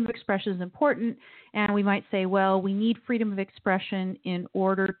 well, freedom of expression is important, and we might say, well, we need freedom of expression in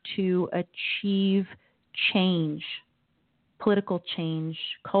order to achieve change, political change,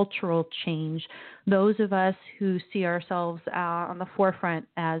 cultural change. Those of us who see ourselves on the forefront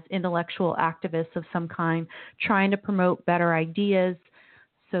as intellectual activists of some kind, trying to promote better ideas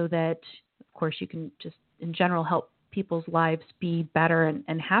so that, of course, you can just in general help people's lives be better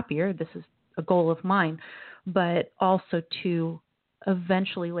and happier. This is a goal of mine, but also to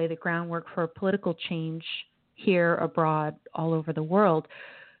eventually lay the groundwork for political change here, abroad, all over the world.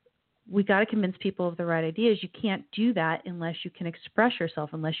 We got to convince people of the right ideas. You can't do that unless you can express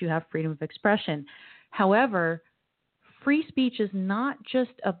yourself, unless you have freedom of expression. However, free speech is not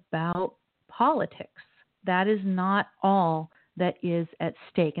just about politics. That is not all that is at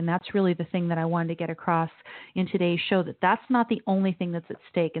stake. And that's really the thing that I wanted to get across in today's show, that that's not the only thing that's at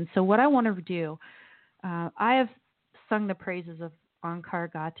stake. And so what I want to do, I have sung the praises of Ankar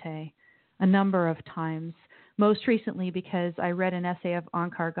Ghate a number of times, most recently because I read an essay of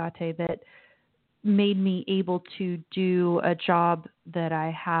Ankar Ghate that made me able to do a job that I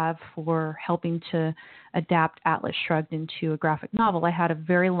have for helping to adapt Atlas Shrugged into a graphic novel. I had a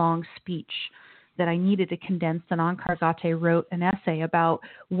very long speech that I needed to condense, and Ankar Ghate wrote an essay about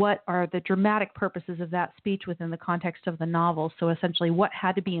what are the dramatic purposes of that speech within the context of the novel. So essentially what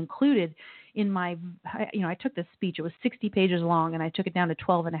had to be included in my, I took this speech, it was 60 pages long, and I took it down to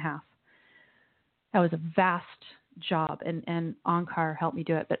 12 and a half. That was a vast job, and Ankar helped me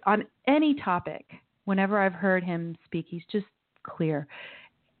do it. But on any topic, whenever I've heard him speak, he's just clear.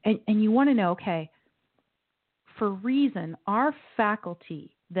 And you want to know, okay, for reason, our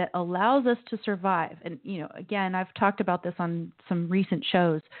faculty that allows us to survive, and, again, I've talked about this on some recent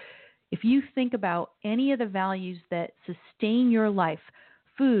shows. If you think about any of the values that sustain your life,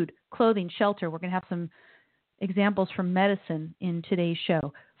 food, clothing, shelter, we're going to have some examples from medicine in today's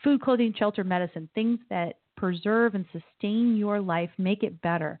show. Food, clothing, shelter, medicine, things that preserve and sustain your life, make it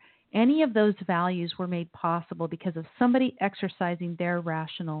better. Any of those values were made possible because of somebody exercising their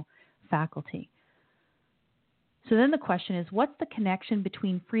rational faculty. So then the question is, what's the connection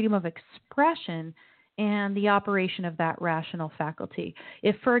between freedom of expression and the operation of that rational faculty?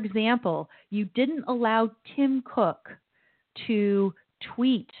 If, for example, you didn't allow Tim Cook to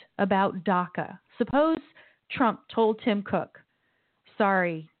tweet about DACA, suppose Trump told Tim Cook,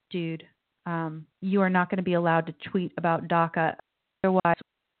 sorry, dude, you are not going to be allowed to tweet about DACA. Otherwise,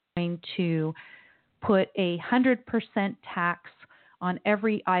 we're going to put 100% tax on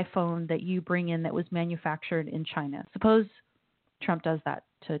every iPhone that you bring in that was manufactured in China. Suppose Trump does that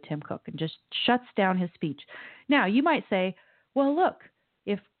to Tim Cook and just shuts down his speech. Now, you might say, well, look,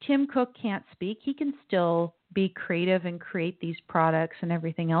 if Tim Cook can't speak, he can still be creative and create these products and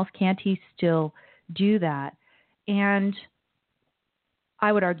everything else. Can't he still do that? And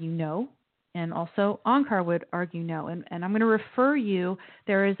I would argue no. And also Ankar would argue no. And I'm going to refer you,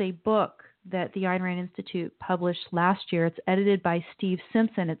 there is a book that the Ayn Rand Institute published last year. It's edited by Steve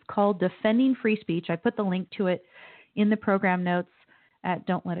Simpson. It's called Defending Free Speech. I put the link to it in the program notes at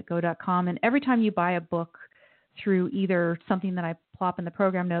don'tletitgo.com. And every time you buy a book through either something that I plop in the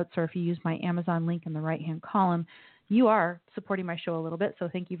program notes or if you use my Amazon link in the right-hand column, you are supporting my show a little bit. So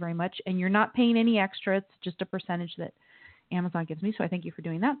thank you very much. And you're not paying any extra. It's just a percentage that Amazon gives me. So I thank you for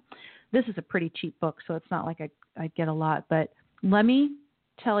doing that. This is a pretty cheap book, so it's not like I get a lot. But let me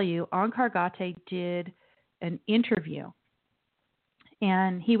tell you, Ankar Ghate did an interview,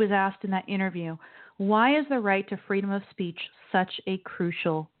 and he was asked in that interview, why is the right to freedom of speech such a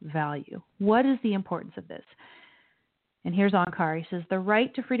crucial value? What is the importance of this? And here's Ankar. He says, the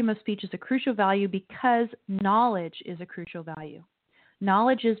right to freedom of speech is a crucial value because knowledge is a crucial value.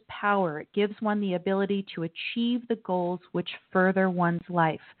 Knowledge is power. It gives one the ability to achieve the goals which further one's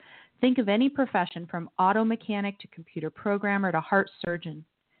life. Think of any profession from auto mechanic to computer programmer to heart surgeon.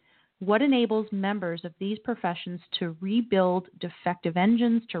 What enables members of these professions to rebuild defective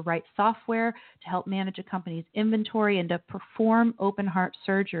engines, to write software, to help manage a company's inventory, and to perform open heart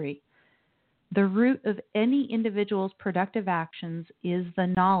surgery? The root of any individual's productive actions is the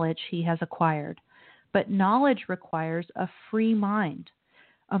knowledge he has acquired. But knowledge requires a free mind.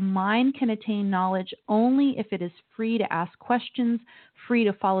 A mind can attain knowledge only if it is free to ask questions, free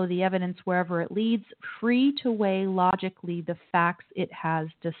to follow the evidence wherever it leads, free to weigh logically the facts it has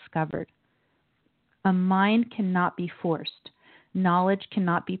discovered. A mind cannot be forced. Knowledge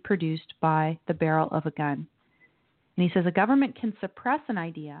cannot be produced by the barrel of a gun. And he says a government can suppress an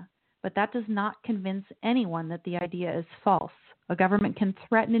idea, but that does not convince anyone that the idea is false. A government can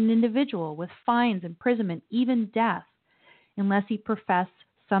threaten an individual with fines, imprisonment, even death, unless he profess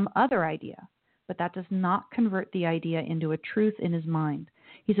some other idea, but that does not convert the idea into a truth in his mind.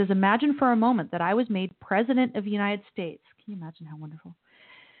 He says, imagine for a moment that I was made president of the United States. Can you imagine how wonderful?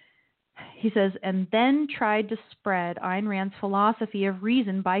 He says, and then tried to spread Ayn Rand's philosophy of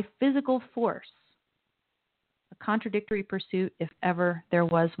reason by physical force. A contradictory pursuit, if ever there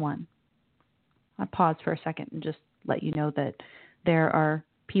was one. I'll pause for a second and just let you know that there are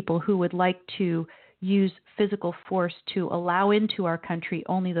people who would like to use physical force to allow into our country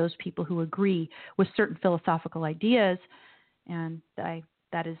only those people who agree with certain philosophical ideas, and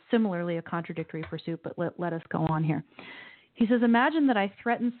that is similarly a contradictory pursuit, but let us go on here. He says, imagine that I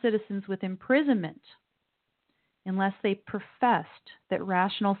threatened citizens with imprisonment unless they professed that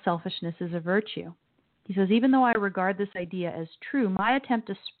rational selfishness is a virtue. He says, even though I regard this idea as true, my attempt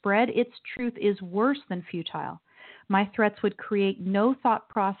to spread its truth is worse than futile. My threats would create no thought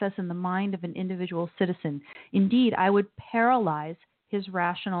process in the mind of an individual citizen. Indeed, I would paralyze his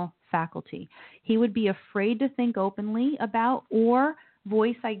rational faculty. He would be afraid to think openly about or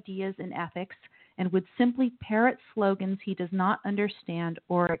voice ideas in ethics and would simply parrot slogans he does not understand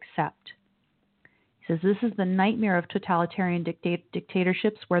or accept. He says this is the nightmare of totalitarian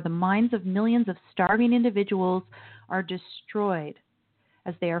dictatorships where the minds of millions of starving individuals are destroyed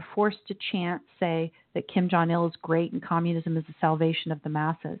as they are forced to chant, say, that Kim Jong-il is great and communism is the salvation of the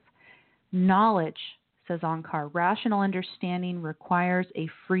masses. Knowledge, says Onkar, rational understanding requires a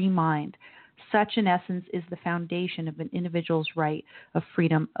free mind. Such, in essence, is the foundation of an individual's right of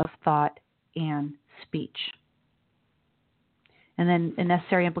freedom of thought and speech. And then a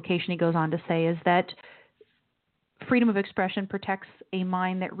necessary implication he goes on to say is that freedom of expression protects a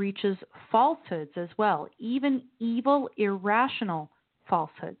mind that reaches falsehoods as well, even evil, irrational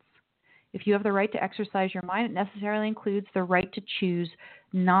falsehoods. If you have the right to exercise your mind, it necessarily includes the right to choose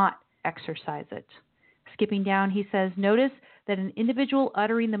not exercise it. Skipping down, he says, notice that an individual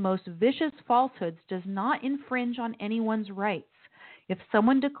uttering the most vicious falsehoods does not infringe on anyone's rights. If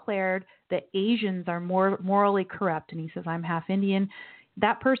someone declared that Asians are more morally corrupt, and he says, I'm half Indian,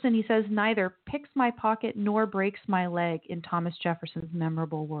 that person, he says, neither picks my pocket nor breaks my leg, in Thomas Jefferson's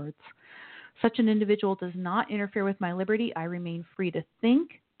memorable words. Such an individual does not interfere with my liberty. I remain free to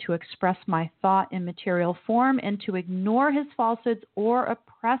think, to express my thought in material form, and to ignore his falsehoods or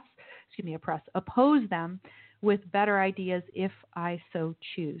oppose them with better ideas if I so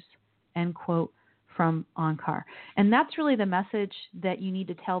choose. End quote from Onkar. And that's really the message that you need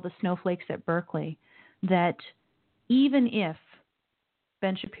to tell the snowflakes at Berkeley, that even if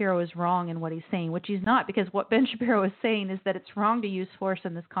Ben Shapiro is wrong in what he's saying, which he's not, because what Ben Shapiro is saying is that it's wrong to use force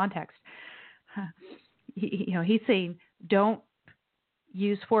in this context. He's saying, don't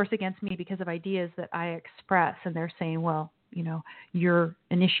use force against me because of ideas that I express. And they're saying, well, you're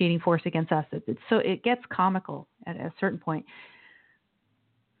initiating force against us. So it gets comical at a certain point.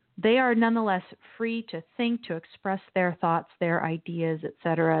 They are nonetheless free to think, to express their thoughts, their ideas,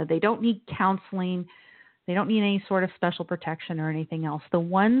 etc. They don't need counseling. They don't need any sort of special protection or anything else. The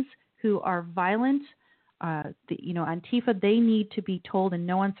ones who are violent, Antifa, they need to be told in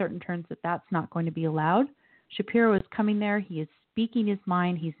no uncertain terms that that's not going to be allowed. Shapiro is coming there. He is speaking his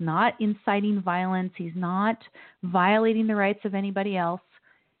mind. He's not inciting violence. He's not violating the rights of anybody else.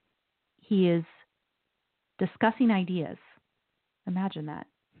 He is discussing ideas. Imagine that.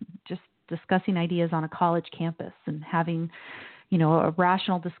 Just discussing ideas on a college campus and having, a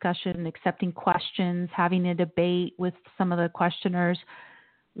rational discussion, accepting questions, having a debate with some of the questioners.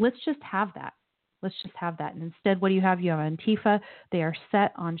 Let's just have that. And instead, what do you have? You have Antifa. They are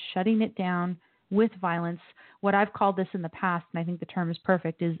set on shutting it down with violence. What I've called this in the past, and I think the term is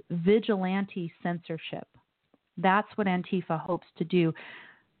perfect, is vigilante censorship. That's what Antifa hopes to do.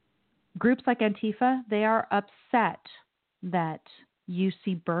 Groups like Antifa, they are upset that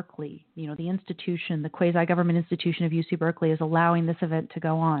UC Berkeley, the institution, the quasi-government institution of UC Berkeley, is allowing this event to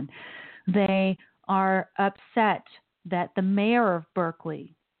go on. They are upset that the mayor of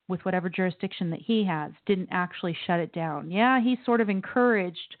Berkeley, with whatever jurisdiction that he has, didn't actually shut it down. Yeah, he sort of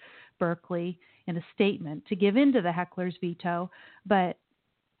encouraged Berkeley in a statement to give in to the heckler's veto, but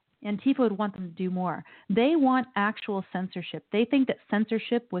Antifa would want them to do more. They want actual censorship. They think that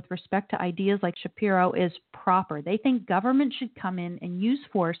censorship with respect to ideas like Shapiro is proper. They think government should come in and use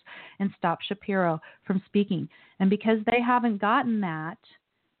force and stop Shapiro from speaking. And because they haven't gotten that,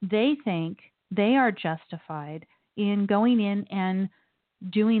 they think they are justified in going in and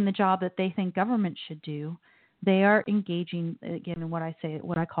doing the job that they think government should do. They are engaging, again, in what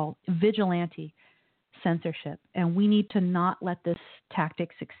I call vigilante censorship. And we need to not let this tactic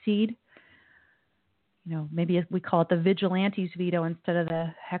succeed. Maybe we call it the vigilante's veto instead of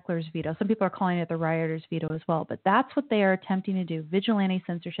the heckler's veto. Some people are calling it the rioter's veto as well. But that's what they are attempting to do, vigilante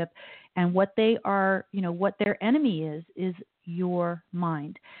censorship. And what they are, what their enemy is your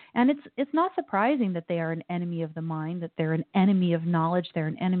mind. And it's not surprising that they are an enemy of the mind, that they're an enemy of knowledge, they're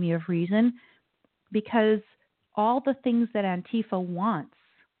an enemy of reason, because all the things that Antifa wants,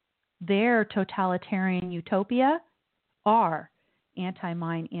 their totalitarian utopia, are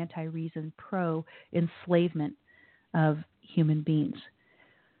anti-mind, anti-reason, pro-enslavement of human beings.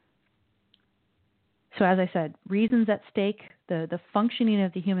 So as I said, reason's at stake. The functioning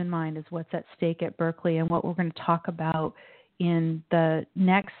of the human mind is what's at stake at Berkeley. And what we're going to talk about in the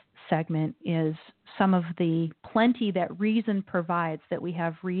next segment is some of the plenty that reason provides, that we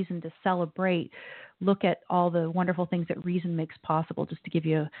have reason to celebrate. Look at all the wonderful things that reason makes possible, just to give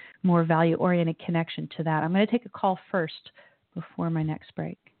you a more value-oriented connection to that. I'm going to take a call first before my next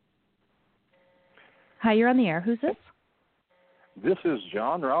break. Hi, you're on the air. Who's this? This is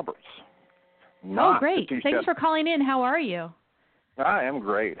John Roberts. Oh, great. Thanks for calling in. How are you? I am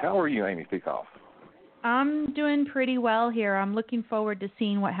great. How are you, Amy Peikoff? I'm doing pretty well here. I'm looking forward to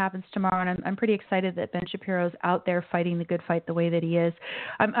seeing what happens tomorrow, and I'm pretty excited that Ben Shapiro's out there fighting the good fight the way that he is.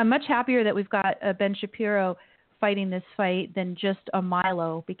 I'm much happier that we've got Ben Shapiro fighting this fight than just a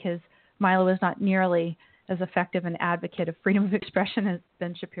Milo, because Milo is not nearly as effective an advocate of freedom of expression as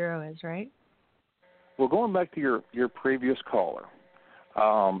Ben Shapiro is, right? Well, going back to your previous caller,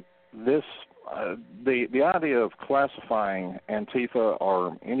 the idea of classifying Antifa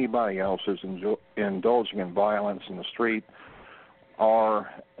or anybody else who's indulging in violence in the street, or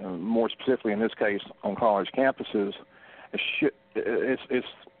more specifically in this case on college campuses,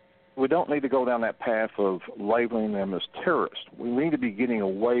 we don't need to go down that path of labeling them as terrorists. We need to be getting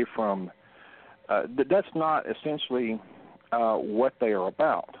away from that's not essentially what they are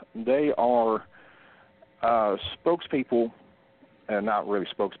about. They are spokespeople, not really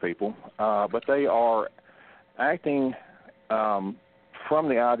spokespeople, but they are acting from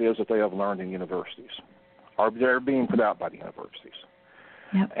the ideas that they have learned in universities, or they're being put out by the universities.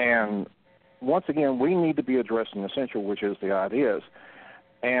 Yep. And once again, we need to be addressing the essential, which is the ideas.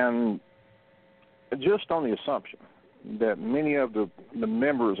 And just on the assumption that many of the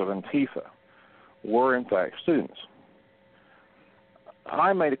members of Antifa were, in fact, students,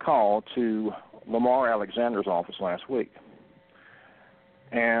 I made a call to Lamar Alexander's office last week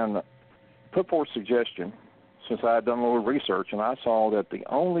and put forth a suggestion, since I had done a little research, and I saw that the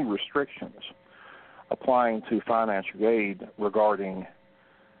only restrictions applying to financial aid regarding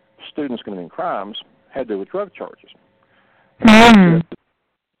students committing crimes had to do with drug charges.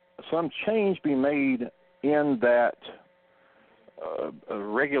 Some change be made in that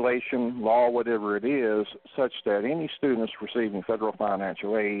regulation, law, whatever it is, such that any students receiving federal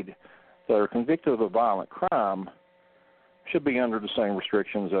financial aid that are convicted of a violent crime should be under the same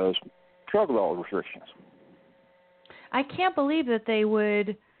restrictions as drug law restrictions. I can't believe that they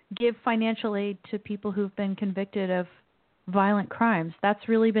would give financial aid to people who've been convicted of violent crimes. That's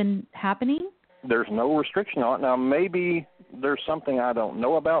really been happening? There's no restriction on it. Now, maybe there's something I don't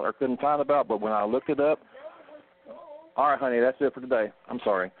know about or couldn't find about, but when I looked it up, all right, honey, that's it for today. I'm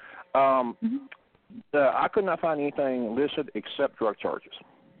sorry. I could not find anything listed except drug charges.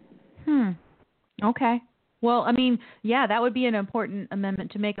 Okay. Well, I mean, yeah, that would be an important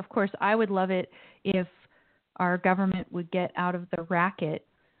amendment to make. Of course, I would love it if our government would get out of the racket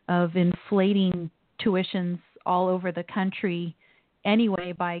of inflating tuitions all over the country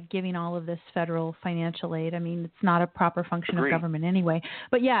anyway by giving all of this federal financial aid. I mean, it's not a proper function of government anyway.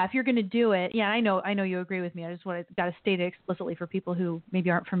 But yeah, if you're going to do it, yeah, I know you agree with me. I just got to state it explicitly for people who maybe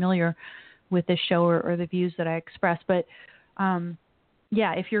aren't familiar with this show or the views that I express. But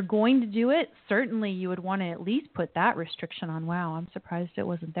yeah, if you're going to do it, certainly you would want to at least put that restriction on. Wow, I'm surprised it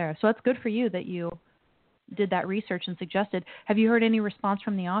wasn't there. So that's good for you that you did that research and suggested. Have you heard any response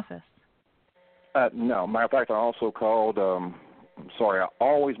from the office? No. Matter of fact, I also called, I'm sorry, I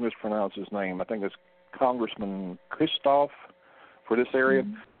always mispronounce his name. I think it's Congressman Christoph for this area.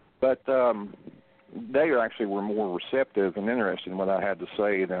 But they actually were more receptive and interested in what I had to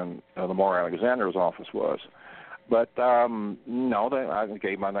say than Lamar Alexander's office was. But, no, I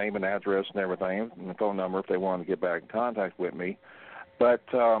gave my name and address and everything, and the phone number if they wanted to get back in contact with me. But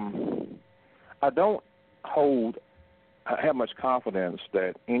I don't have much confidence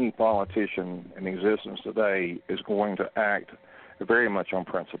that any politician in existence today is going to act very much on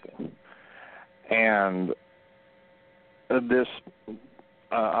principle. And this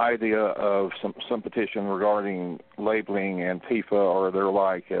idea of some petition regarding labeling Antifa or their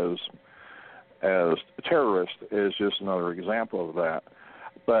like as terrorists is just another example of that.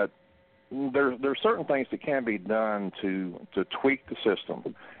 But there's certain things that can be done to tweak the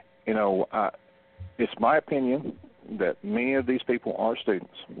system. You know, it's my opinion that many of these people are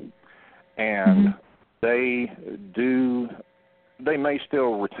students, and they may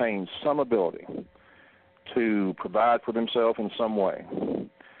still retain some ability to provide for themselves in some way.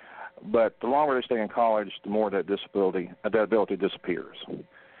 But the longer they stay in college, the more that ability disappears.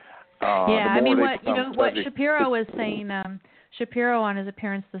 I mean, what Shapiro was saying, Shapiro on his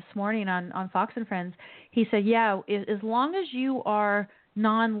appearance this morning on Fox and Friends, he said, as long as you are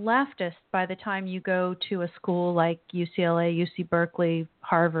non-leftist by the time you go to a school like UCLA, UC Berkeley,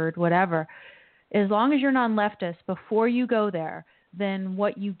 Harvard, whatever, as long as you're non-leftist before you go there, then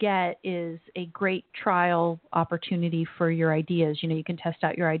what you get is a great trial opportunity for your ideas. You know, you can test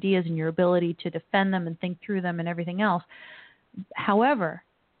out your ideas and your ability to defend them and think through them and everything else. However,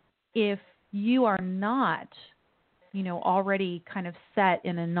 if you are not, already kind of set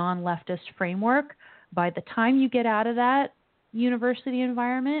in a non-leftist framework, by the time you get out of that university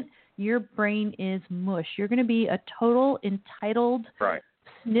environment, your brain is mush. You're going to be a total entitled,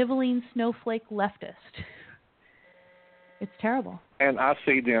 sniveling snowflake leftist. It's terrible. And I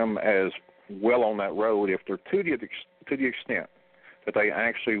see them as well on that road if they're to the extent that they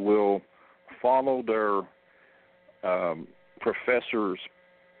actually will follow their professors'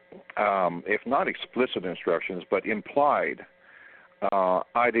 if not explicit instructions, but implied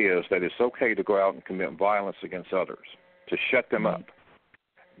ideas that it's okay to go out and commit violence against others, to shut them up,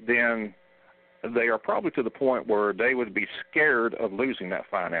 then they are probably to the point where they would be scared of losing that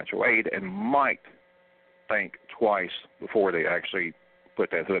financial aid and might think twice before they actually put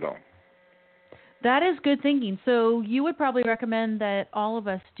that hood on. That is good thinking. So you would probably recommend that all of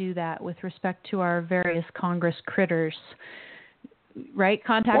us do that with respect to our various Congress critters, right?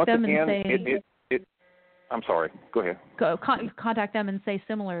 Contact Once them again, and say... I'm sorry. Go ahead. Contact them and say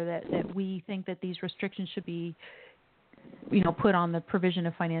similar that we think that these restrictions should be, put on the provision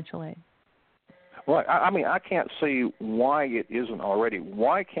of financial aid. Right. I mean, I can't see why it isn't already.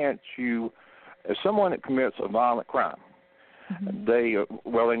 Why can't you, as someone that commits a violent crime, they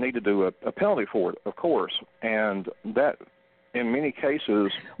need to do a penalty for it, of course, and that in many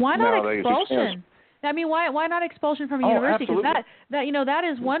cases why not nowadays expulsion? I mean, why not expulsion from a university? Because that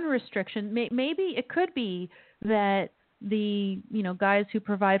is one restriction. Maybe it could be that the guys who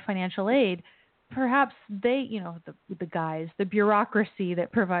provide financial aid, perhaps they the bureaucracy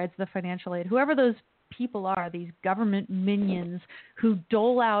that provides the financial aid, whoever those people are, these government minions who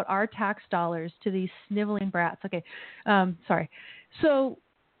dole out our tax dollars to these sniveling brats. Okay, sorry. So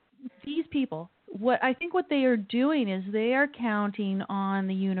these people, what they are doing is they are counting on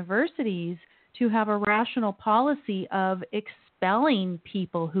the universities to have a rational policy of expelling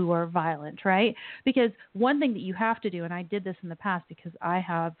people who are violent, right? Because one thing that you have to do, and I did this in the past because I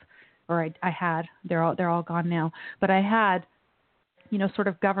had, they're all gone now, but I had, sort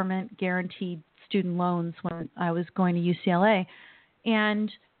of government guaranteed student loans when I was going to UCLA. And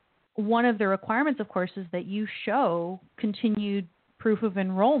one of the requirements, of course, is that you show continued proof of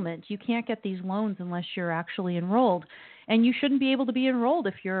enrollment. You can't get these loans unless you're actually enrolled. And you shouldn't be able to be enrolled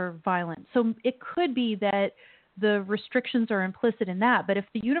if you're violent. So it could be that the restrictions are implicit in that. But if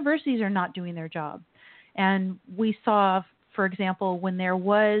the universities are not doing their job, and we saw, for example, when there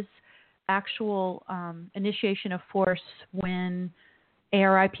was actual initiation of force when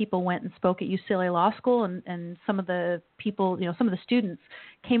ARI people went and spoke at UCLA Law School, and some of the people, some of the students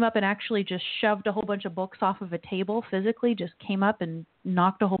came up and actually just shoved a whole bunch of books off of a table physically, just came up and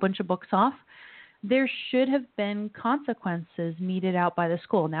knocked a whole bunch of books off. There should have been consequences meted out by the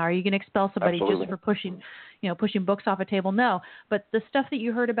school. Now, are you going to expel somebody just for pushing books off a table? No. But the stuff that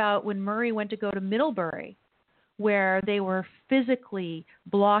you heard about when Murray went to go to Middlebury, where they were physically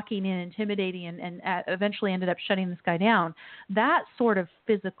blocking and intimidating and eventually ended up shutting this guy down, that sort of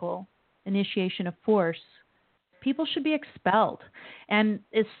physical initiation of force, people should be expelled. And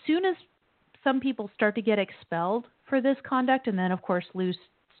as soon as some people start to get expelled for this conduct and then, of course, lose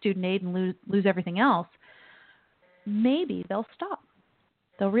student aid and lose everything else, maybe they'll stop.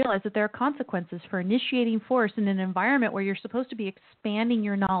 They'll realize that there are consequences for initiating force in an environment where you're supposed to be expanding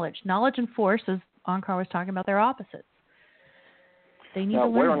your knowledge. Knowledge and force, as Onkar was talking about, they're opposites. They need to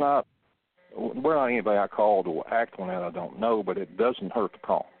learn. We're not anybody I call to act on that, I don't know, but it doesn't hurt to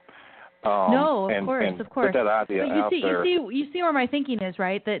call. No, of course. Put that idea out there. You see where my thinking is,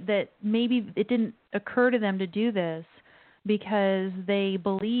 right? That maybe it didn't occur to them to do this because they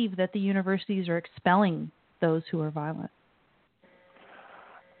believe that the universities are expelling those who are violent.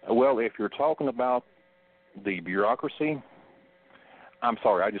 Well, if you're talking about the bureaucracy, I'm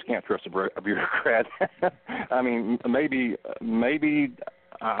sorry, I just can't trust a bureaucrat. I mean, maybe.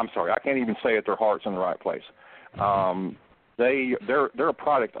 I'm sorry, I can't even say it. Their heart's in the right place. They're a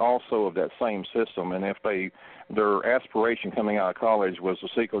product also of that same system, and if their aspiration coming out of college was to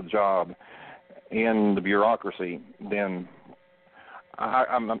seek a job in the bureaucracy, then I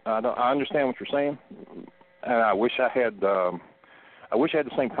understand what you're saying, and I wish I had the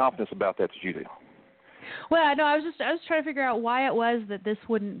same confidence about that as you do. Well, I know. I was trying to figure out why it was that this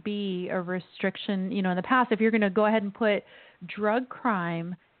wouldn't be a restriction. In the past, if you're going to go ahead and put drug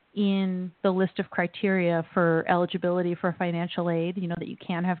crime in the list of criteria for eligibility for financial aid, that you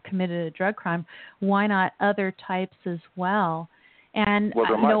can have committed a drug crime, why not other types as well? And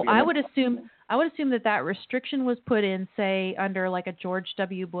I would assume that restriction was put in, say, under like a George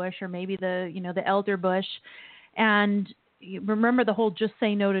W. Bush or maybe the elder Bush, and remember the whole just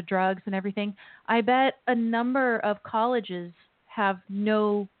say no to drugs and everything. I bet a number of colleges have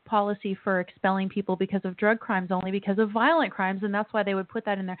no policy for expelling people because of drug crimes, only because of violent crimes, and that's why they would put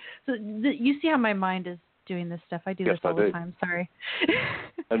that in there. So you see how my mind is doing this stuff. I do this all the time. Sorry.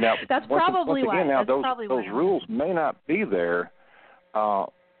 Now, that's probably why. Now, those rules may not be there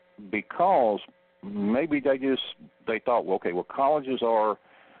because maybe they thought, colleges are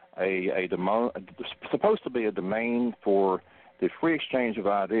supposed to be a domain for the free exchange of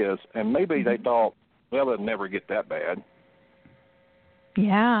ideas, and maybe they thought, it'll never get that bad.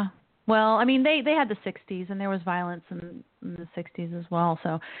 Yeah. Well, I mean, they had the 60s, and there was violence in the 60s as well,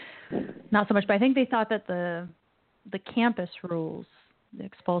 so not so much. But I think they thought that the campus rules, the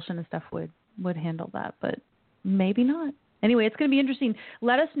expulsion and stuff would handle that, but maybe not. Anyway, it's going to be interesting.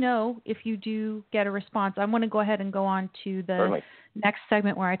 Let us know if you do get a response. I want to go ahead and go on to the Certainly. next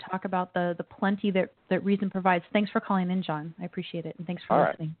segment where I talk about the plenty that reason provides. Thanks for calling in, John. I appreciate it, and thanks for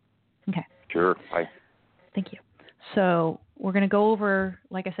listening. Right. Okay. Sure. Bye. Thank you. So we're going to go over,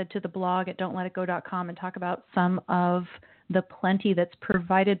 like I said, to the blog at don'tletitgo.com and talk about some of the plenty that's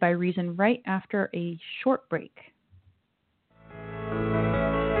provided by reason right after a short break.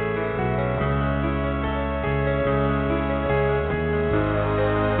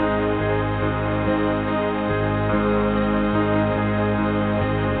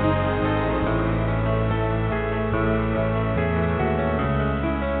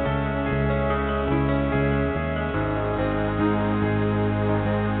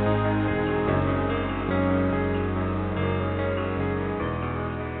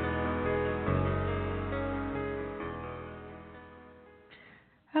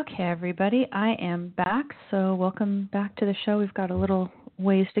 Okay, everybody, I am back. So welcome back to the show. We've got a little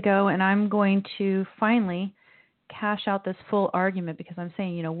ways to go, and I'm going to finally cash out this full argument because I'm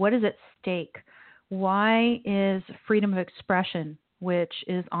saying, what is at stake? Why is freedom of expression, which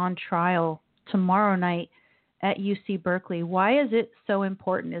is on trial tomorrow night at UC Berkeley, why is it so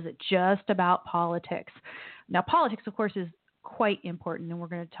important? Is it just about politics? Now, politics, of course, is quite important, and we're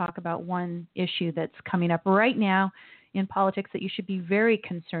going to talk about one issue that's coming up right now in politics that you should be very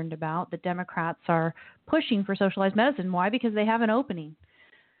concerned about. The Democrats are pushing for socialized medicine. Why? Because they have an opening.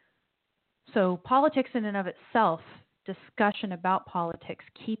 So politics in and of itself, discussion about politics,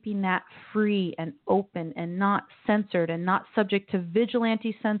 keeping that free and open and not censored and not subject to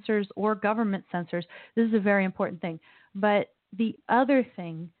vigilante censors or government censors, this is a very important thing. But the other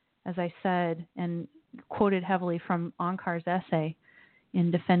thing, as I said and quoted heavily from Onkar's essay in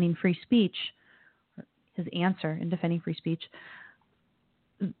Defending Free Speech, his answer in Defending Free Speech,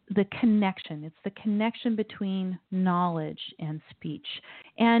 the connection. It's the connection between knowledge and speech.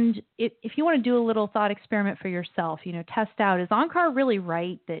 And if you want to do a little thought experiment for yourself, test out, is Onkar really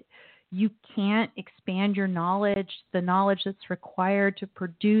right that you can't expand your knowledge, the knowledge that's required to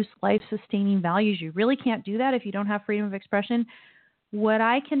produce life-sustaining values? You really can't do that if you don't have freedom of expression? What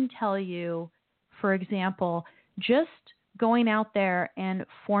I can tell you, for example, just going out there and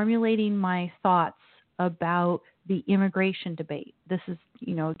formulating my thoughts about the immigration debate. This is,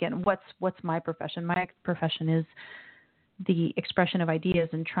 again, what's my profession? My profession is the expression of ideas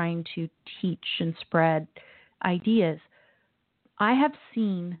and trying to teach and spread ideas. I have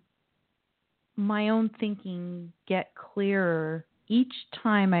seen my own thinking get clearer each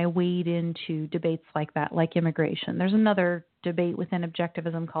time I wade into debates like that, like immigration. There's another debate within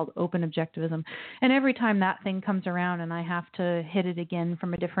objectivism called open objectivism. And every time that thing comes around and I have to hit it again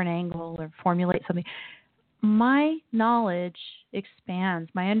from a different angle or formulate something, my knowledge expands,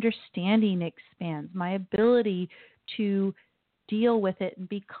 my understanding expands, my ability to deal with it and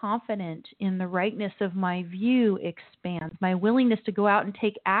be confident in the rightness of my view expands. My willingness to go out and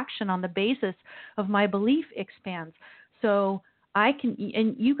take action on the basis of my belief expands. So I can,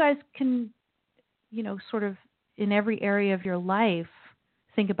 and you guys can, sort of in every area of your life,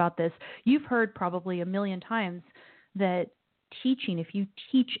 think about this. You've heard probably a million times that teaching, if you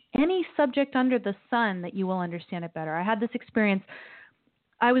teach any subject under the sun, that you will understand it better. I had this experience.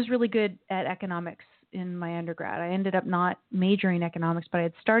 I was really good at economics in my undergrad. I ended up not majoring in economics, but I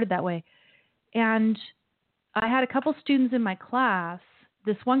had started that way. And I had a couple students in my class.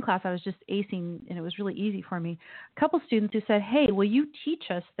 This one class I was just acing, and it was really easy for me. A couple students who said, "Hey, will you teach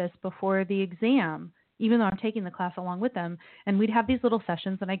us this before the exam?" Even though I'm taking the class along with them. And we'd have these little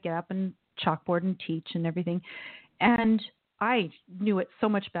sessions, and I'd get up and chalkboard and teach and everything. And I knew it so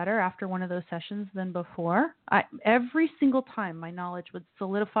much better after one of those sessions than before. Every single time my knowledge would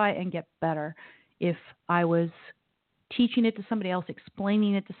solidify and get better if I was teaching it to somebody else,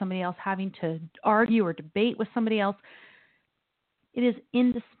 explaining it to somebody else, having to argue or debate with somebody else. It is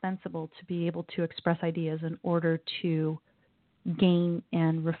indispensable to be able to express ideas in order to gain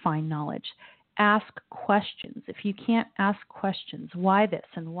and refine knowledge. Ask questions. If you can't ask questions, why this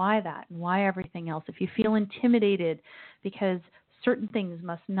and why that and why everything else, if you feel intimidated because certain things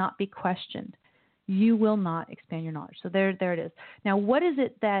must not be questioned, you will not expand your knowledge. So there it is. Now, what is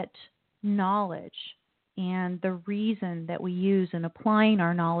it that knowledge and the reason that we use in applying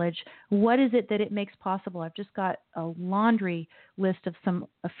our knowledge. What is it that it makes possible? I've just got a laundry list of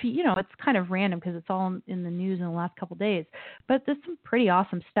a few, it's kind of random because it's all in the news in the last couple of days, but there's some pretty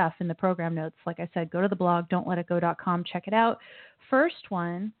awesome stuff in the program notes. Like I said, go to the blog, don'tletitgo.com, check it out. First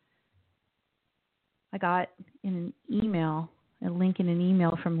one I got in an email, a link in an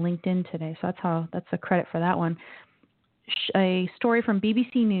email from LinkedIn today. So that's a credit for that one. A story from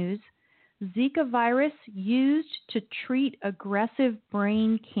BBC News. Zika virus used to treat aggressive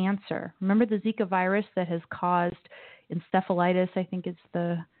brain cancer. Remember the Zika virus that has caused encephalitis, I think it's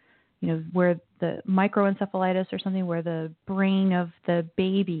where the microencephalitis or something, where the brain of the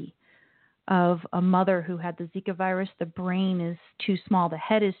baby of a mother who had the Zika virus, the brain is too small, the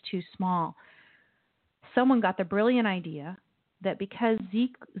head is too small. Someone got the brilliant idea that because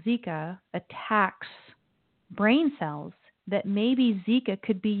Zika attacks brain cells, that maybe Zika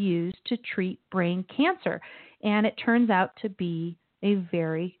could be used to treat brain cancer. And it turns out to be a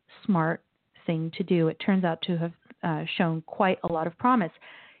very smart thing to do. It turns out to have shown quite a lot of promise.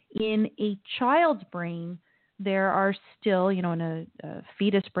 In a child's brain, there are still, in a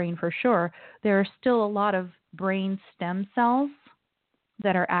fetus brain for sure, there are still a lot of brain stem cells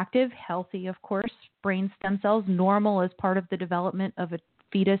that are active, healthy, of course, brain stem cells, normal as part of the development of a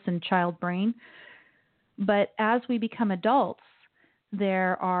fetus and child brain. But as we become adults,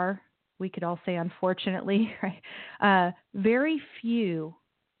 there are, we could all say unfortunately, right, very few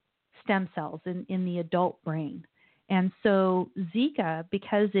stem cells in the adult brain. And so Zika,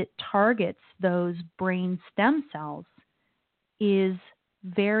 because it targets those brain stem cells, is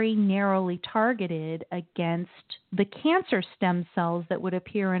very narrowly targeted against the cancer stem cells that would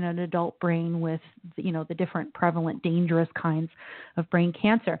appear in an adult brain with, the different prevalent dangerous kinds of brain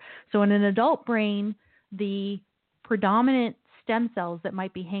cancer. So in an adult brain, the predominant stem cells that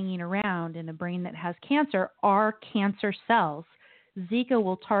might be hanging around in a brain that has cancer are cancer cells. Zika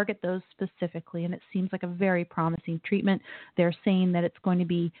will target those specifically, and it seems like a very promising treatment. They're saying that it's going to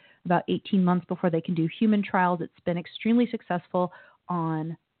be about 18 months before they can do human trials. It's been extremely successful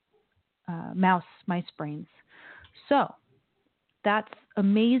on mice brains. So that's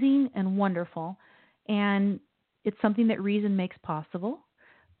amazing and wonderful, and it's something that reason makes possible.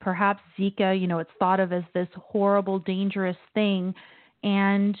 Perhaps Zika, it's thought of as this horrible, dangerous thing,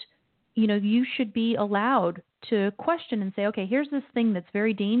 and you should be allowed to question and say, okay, here's this thing that's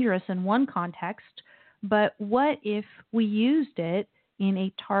very dangerous in one context, but what if we used it in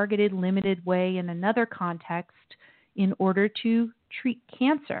a targeted, limited way in another context in order to treat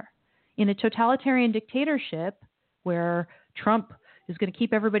cancer? In a totalitarian dictatorship where Trump is going to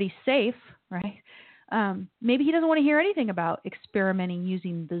keep everybody safe, right? Maybe he doesn't want to hear anything about experimenting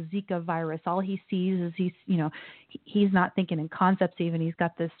using the Zika virus. All he sees is he's not thinking in concepts even. He's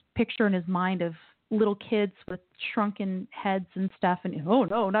got this picture in his mind of little kids with shrunken heads and stuff. And, oh,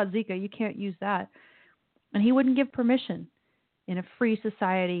 no, not Zika. You can't use that. And he wouldn't give permission. In a free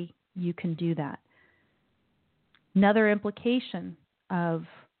society, you can do that. Another implication of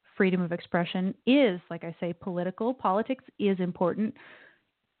freedom of expression is, like I say, political. Politics is important.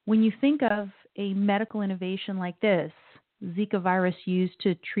 When you think of a medical innovation like this, Zika virus used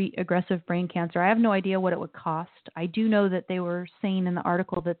to treat aggressive brain cancer, I have no idea what it would cost. I do know that they were saying in the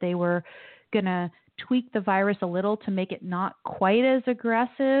article that they were going to tweak the virus a little to make it not quite as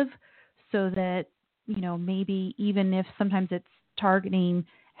aggressive so that, maybe even if sometimes it's targeting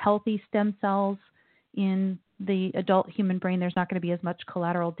healthy stem cells in the adult human brain, there's not going to be as much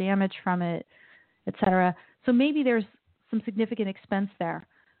collateral damage from it, et cetera. So maybe there's some significant expense there.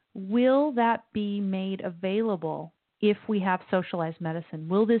 Will that be made available if we have socialized medicine?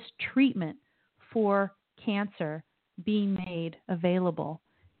 Will this treatment for cancer be made available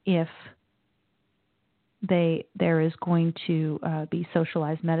if there is going to be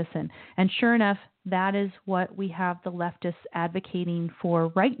socialized medicine? And sure enough, that is what we have the leftists advocating for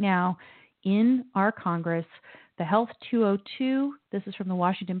right now in our Congress. The Health 202, this is from the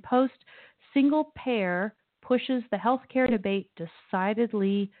Washington Post, single payer pushes the healthcare debate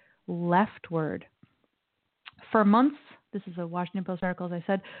decidedly leftward. For months, this is a Washington Post article, as I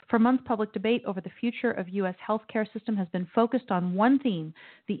said, for months, public debate over the future of U.S. healthcare system has been focused on one theme,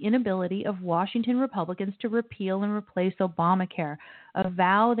 the inability of Washington Republicans to repeal and replace Obamacare, a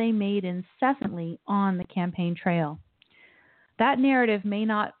vow they made incessantly on the campaign trail. That narrative may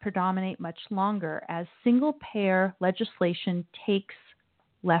not predominate much longer as single-payer legislation takes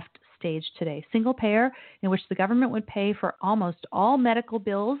left stage today. Single-payer, in which the government would pay for almost all medical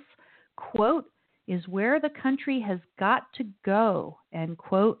bills, quote, is where the country has got to go, end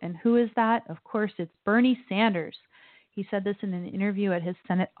quote. And who is that? Of course, it's Bernie Sanders. He said this in an interview at his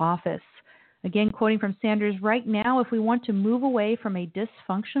Senate office. Again, quoting from Sanders, right now, if we want to move away from a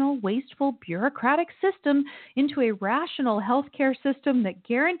dysfunctional, wasteful, bureaucratic system into a rational healthcare system that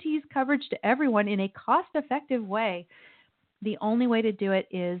guarantees coverage to everyone in a cost-effective way, the only way to do it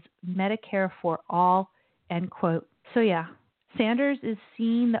is Medicare for all, end quote. So yeah, Sanders is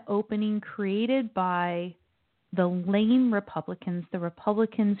seeing the opening created by the lame Republicans, the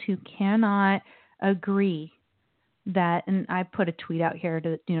Republicans who cannot agree that, and I put a tweet out here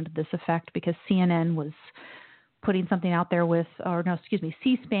to this effect because CNN was putting something out there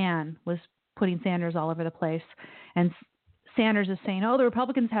C-SPAN was putting Sanders all over the place, and Sanders is saying, the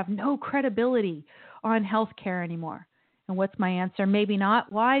Republicans have no credibility on health care anymore. And what's my answer? Maybe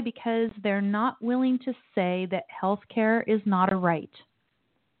not. Why? Because they're not willing to say that health care is not a right.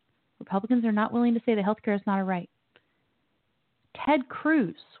 Republicans are not willing to say that health care is not a right. Ted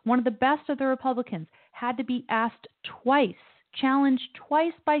Cruz, one of the best of the Republicans, had to be asked twice, challenged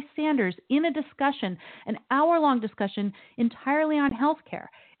twice by Sanders in a discussion, an hour-long discussion entirely on health care.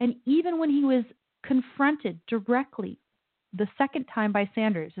 And even when he was confronted directly the second time by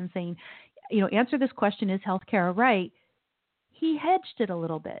Sanders and saying, answer this question, is health care a right? He hedged it a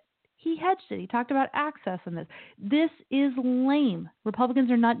little bit. He hedged it. He talked about access and this. This is lame.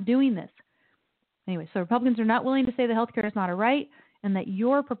 Republicans are not doing this. Anyway, so Republicans are not willing to say that health care is not a right and that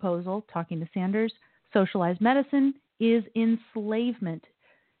your proposal, talking to Sanders, socialized medicine is enslavement.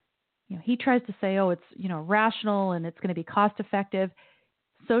 He tries to say, it's, rational and it's going to be cost effective.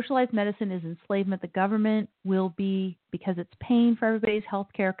 Socialized medicine is enslavement. The government will be, because it's paying for everybody's health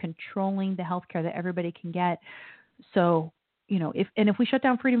care, controlling the health care that everybody can get. So, if we shut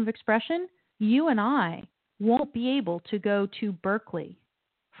down freedom of expression, you and I won't be able to go to Berkeley,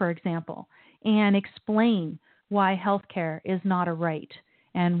 for example, and explain why healthcare is not a right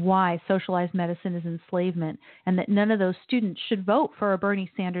and why socialized medicine is enslavement, and that none of those students should vote for a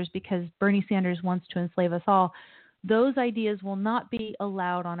Bernie Sanders because Bernie Sanders wants to enslave us all. Those ideas will not be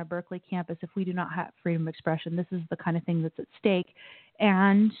allowed on a Berkeley campus if we do not have freedom of expression. This is the kind of thing that's at stake.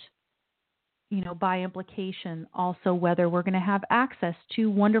 And by implication, also whether we're going to have access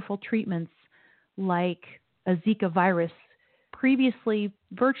to wonderful treatments like a Zika virus, previously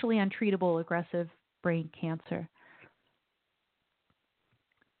virtually untreatable aggressive brain cancer.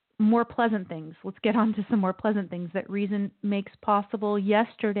 More pleasant things. Let's get on to some more pleasant things that reason makes possible.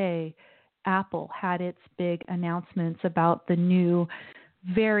 Yesterday, Apple had its big announcements about the new,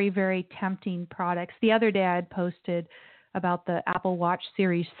 very, very tempting products. The other day I had posted about the Apple Watch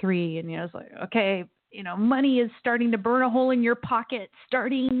Series 3, and I was like, okay, money is starting to burn a hole in your pocket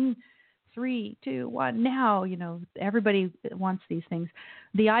starting 3, 2, 1 now. Everybody wants these things.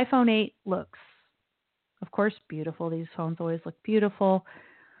 The iPhone 8 looks, of course, beautiful. These phones always look beautiful.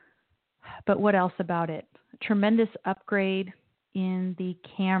 But what else about it? A tremendous upgrade in the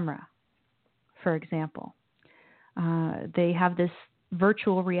camera, for example. They have this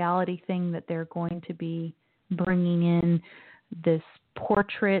virtual reality thing that they're going to be bringing in, this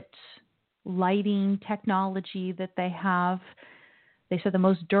portrait lighting technology that they have. They said the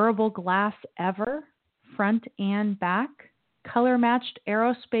most durable glass ever, front and back, color-matched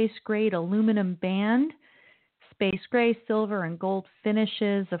aerospace-grade aluminum band, space gray, silver, and gold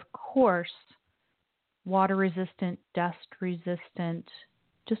finishes, of course, water-resistant, dust-resistant,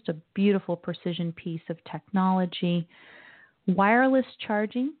 just a beautiful precision piece of technology. Wireless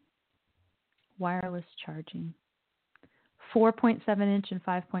charging, 4.7-inch and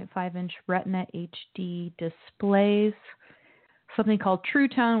 5.5-inch Retina HD displays, something called True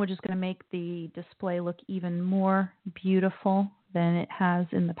Tone, which is going to make the display look even more beautiful than it has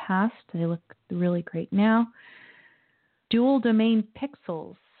in the past. They look really great now. Dual domain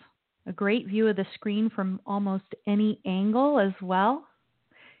pixels, a great view of the screen from almost any angle as well.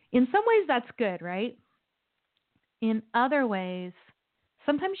 In some ways, that's good, right? In other ways,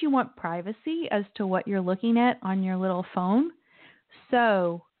 sometimes you want privacy as to what you're looking at on your little phone.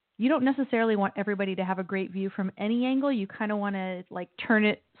 So you don't necessarily want everybody to have a great view from any angle. You kind of want to turn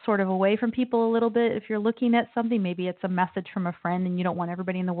it sort of away from people a little bit. If you're looking at something, maybe it's a message from a friend and you don't want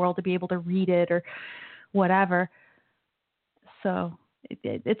everybody in the world to be able to read it or whatever. So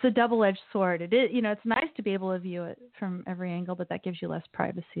it's a double-edged sword. It is, it's nice to be able to view it from every angle, but that gives you less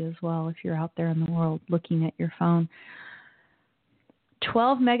privacy as well if you're out there in the world looking at your phone.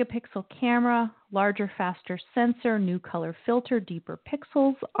 12-megapixel camera, larger, faster sensor, new color filter, deeper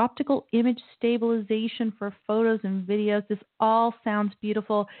pixels, optical image stabilization for photos and videos. This all sounds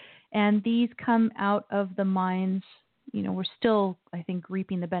beautiful, and these come out of the minds. We're still, I think,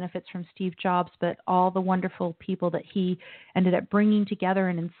 reaping the benefits from Steve Jobs, but all the wonderful people that he ended up bringing together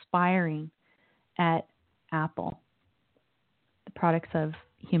and inspiring at Apple, the products of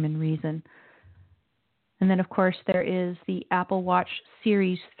human reason. And then, of course, there is the Apple Watch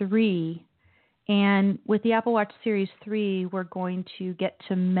Series 3. And with the Apple Watch Series 3, we're going to get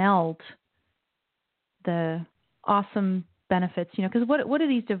to meld the awesome benefits, because what do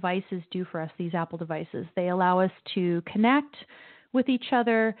these devices do for us, these Apple devices? They allow us to connect with each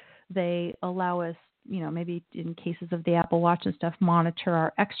other. They allow us, maybe in cases of the Apple Watch and stuff, monitor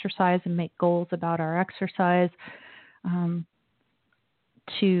our exercise and make goals about our exercise,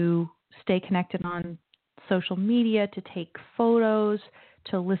 to stay connected on social media, to take photos,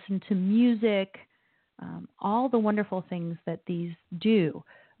 to listen to music, all the wonderful things that these do.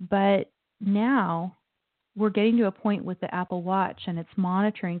 But now we're getting to a point with the Apple Watch and its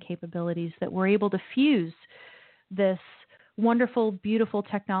monitoring capabilities that we're able to fuse this wonderful, beautiful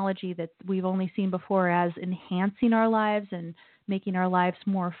technology that we've only seen before as enhancing our lives and making our lives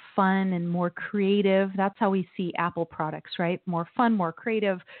more fun and more creative. That's how we see Apple products, right? More fun, more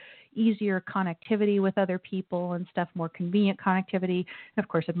creative, easier connectivity with other people and stuff, more convenient connectivity, and of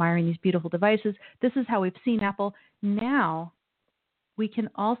course, admiring these beautiful devices. This is how we've seen Apple. Now, we can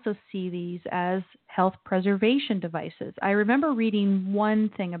also see these as health preservation devices. I remember reading one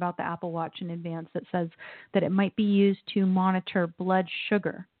thing about the Apple Watch in advance that says that it might be used to monitor blood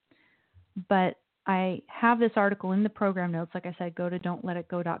sugar. But I have this article in the program notes. Like I said, go to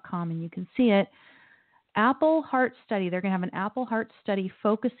don'tletitgo.com and you can see it. Apple Heart Study. They're going to have an Apple Heart Study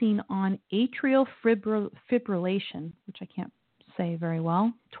focusing on atrial fibrillation, which I can't say very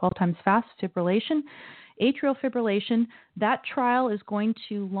well, 12 times fast, fibrillation. Atrial fibrillation, that trial is going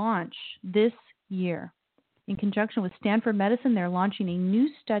to launch this year. In conjunction with Stanford Medicine, they're launching a new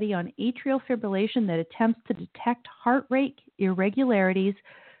study on atrial fibrillation that attempts to detect heart rate irregularities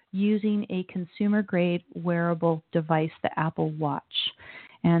using a consumer-grade wearable device, the Apple Watch.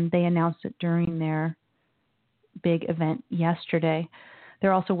 And they announced it during their big event yesterday.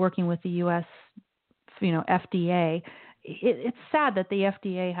 They're also working with the U.S., FDA. It's sad that the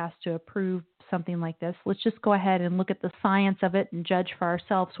FDA has to approve something like this. Let's just go ahead and look at the science of it and judge for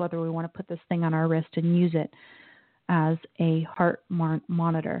ourselves whether we want to put this thing on our wrist and use it as a heart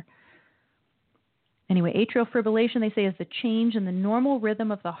monitor. Anyway, atrial fibrillation, they say, is the change in the normal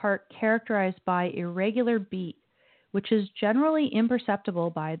rhythm of the heart characterized by irregular beat, which is generally imperceptible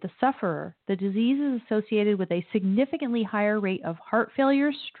by the sufferer. The disease is associated with a significantly higher rate of heart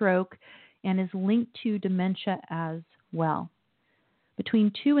failure, stroke, and is linked to dementia as well.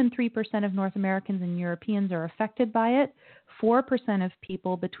 Between 2 and 3% of North Americans and Europeans are affected by it. 4% of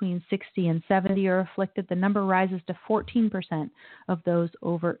people between 60 and 70 are afflicted. The number rises to 14% of those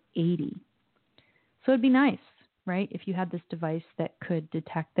over 80. So it'd be nice, right, if you had this device that could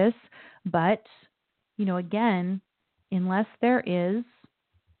detect this. But, again, unless there is,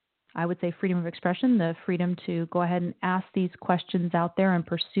 I would say, freedom of expression, the freedom to go ahead and ask these questions out there and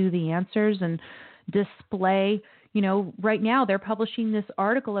pursue the answers and display. Right now they're publishing this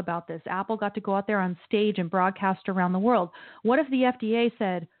article about this. Apple got to go out there on stage and broadcast around the world. What if the FDA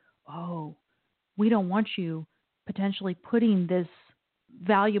said, oh, we don't want you potentially putting this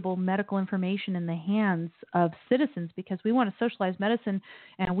valuable medical information in the hands of citizens because we want to socialize medicine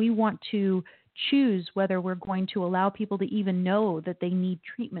and we want to choose whether we're going to allow people to even know that they need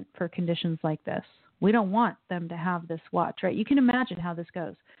treatment for conditions like this. We don't want them to have this watch, right? You can imagine how this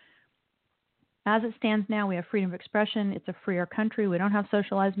goes. As it stands now, we have freedom of expression. It's a freer country. We don't have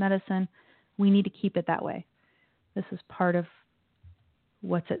socialized medicine. We need to keep it that way. This is part of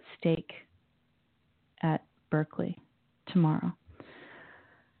what's at stake at Berkeley tomorrow.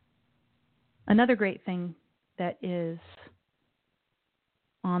 Another great thing that is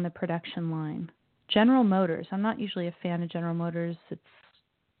on the production line, General Motors. I'm not usually a fan of General Motors. It's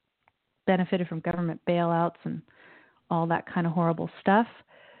benefited from government bailouts and all that kind of horrible stuff.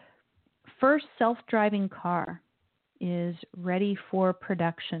 First self-driving car is ready for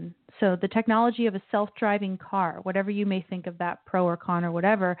production. So the technology of a self-driving car, whatever you may think of that, pro or con or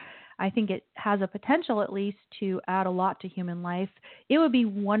whatever, I think it has a potential at least to add a lot to human life. It would be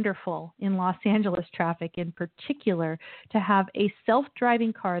wonderful in Los Angeles traffic in particular to have a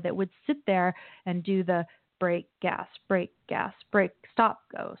self-driving car that would sit there and do the brake, gas, brake, stop,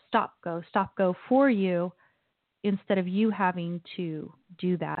 go for you, instead of you having to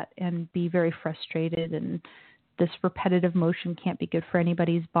do that and be very frustrated, and this repetitive motion can't be good for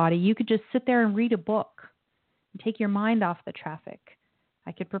anybody's body. You could just sit there and read a book and take your mind off the traffic.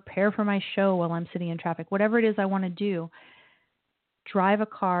 I could prepare for my show while I'm sitting in traffic. Whatever it is I want to do, drive a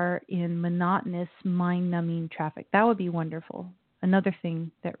car in monotonous, mind-numbing traffic. That would be wonderful. Another thing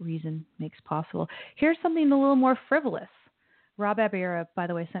that reason makes possible. Here's something a little more frivolous. Rob Abera, by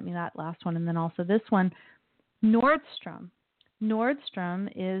the way, sent me that last one, and then also this one. Nordstrom Nordstrom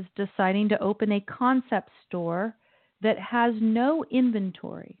is deciding to open a concept store that has no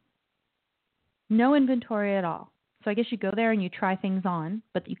inventory. No inventory at all. So I guess you go there and you try things on,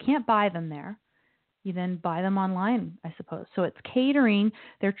 but you can't buy them there. You then buy them online, I suppose. So it's catering.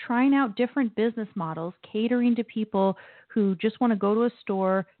 They're trying out different business models, catering to people who just want to go to a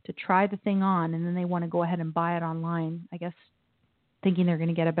store to try the thing on, and then they want to go ahead and buy it online, I guess, thinking they're going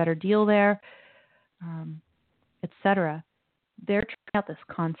to get a better deal there, etc. They're trying out this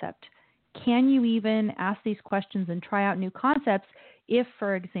concept. Can you even ask these questions and try out new concepts if,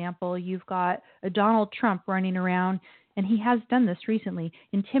 for example, you've got a Donald Trump running around, and he has done this recently,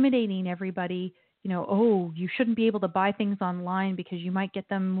 intimidating everybody, oh, you shouldn't be able to buy things online because you might get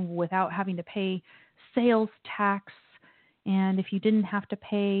them without having to pay sales tax. And if you didn't have to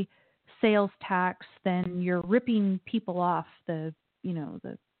pay sales tax, then you're ripping people off, the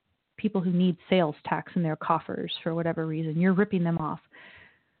people who need sales tax in their coffers for whatever reason. You're ripping them off.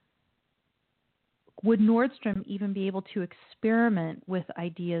 Would Nordstrom even be able to experiment with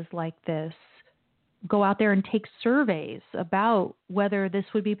ideas like this? Go out there and take surveys about whether this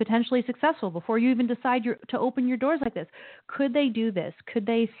would be potentially successful before you even decide to open your doors like this. Could they do this? Could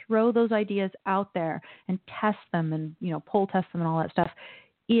they throw those ideas out there and test them and, poll test them and all that stuff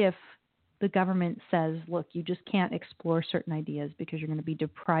if the government says, look, you just can't explore certain ideas because you're going to be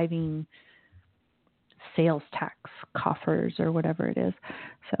depriving sales tax coffers or whatever it is.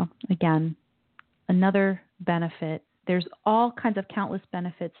 So again, another benefit. There's all kinds of countless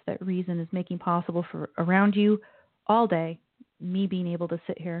benefits that reason is making possible for around you all day, me being able to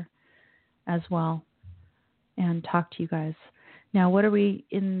sit here as well and talk to you guys. Now, what are we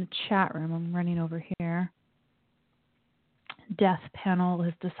in the chat room? I'm running over here. Death panel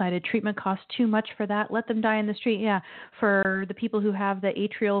has decided treatment costs too much for that. Let them die in the street. Yeah, for the people who have the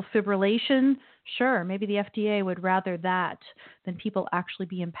atrial fibrillation, sure, maybe the FDA would rather that than people actually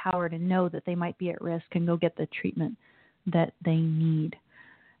be empowered and know that they might be at risk and go get the treatment that they need.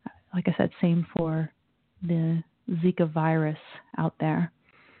 Like I said, same for the Zika virus out there.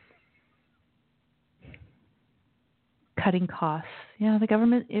 Cutting costs. Yeah, the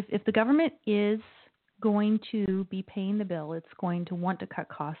government, if the government is going to be paying the bill, it's going to want to cut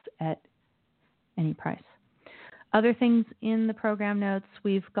costs at any price. Other things in the program notes,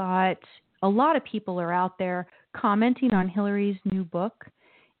 we've got a lot of people are out there commenting on Hillary's new book.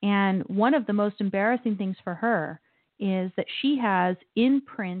 And one of the most embarrassing things for her is that she has in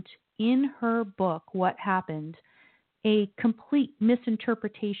print in her book, What Happened, a complete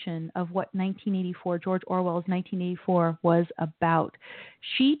misinterpretation of what 1984, George Orwell's 1984 was about.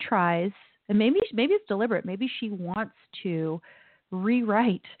 She tries, and maybe it's deliberate, maybe she wants to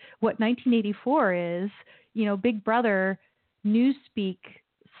rewrite what 1984 is, Big Brother newspeak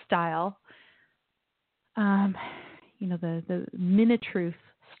style, the Minitruth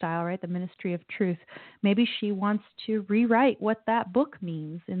style, right? The Ministry of Truth. Maybe she wants to rewrite what that book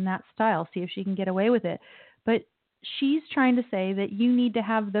means in that style, see if she can get away with it. But she's trying to say that you need to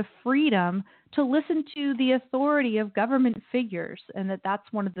have the freedom to listen to the authority of government figures, and that's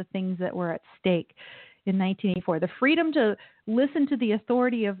one of the things that were at stake in 1984. The freedom to listen to the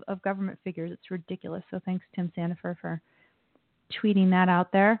authority of government figures. It's ridiculous. So thanks, Tim Sanifer, for tweeting that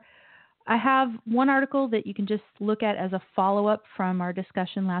out there. I have one article that you can just look at as a follow-up from our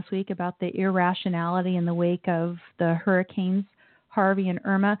discussion last week about the irrationality in the wake of the hurricanes, Harvey and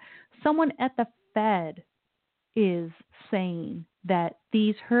Irma. Someone at the Fed is saying that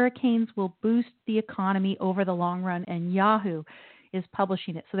these hurricanes will boost the economy over the long run, and Yahoo is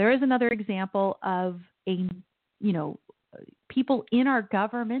publishing it. So there is another example of people in our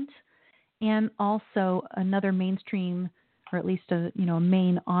government and also another mainstream, or at least a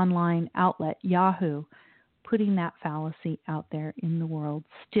main online outlet, Yahoo, putting that fallacy out there in the world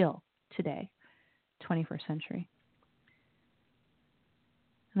still today, 21st century.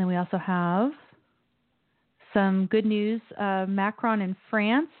 And then we also have some good news. Macron in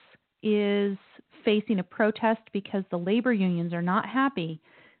France is facing a protest because the labor unions are not happy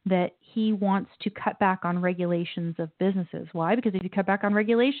that he wants to cut back on regulations of businesses. Why? Because if you cut back on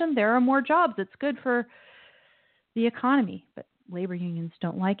regulation, there are more jobs. It's good for the economy, but labor unions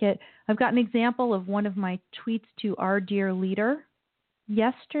don't like it. I've got an example of one of my tweets to our dear leader.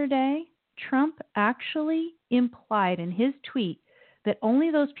 Yesterday, Trump actually implied in his tweet that only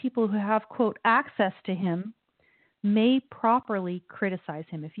those people who have, quote, access to him may properly criticize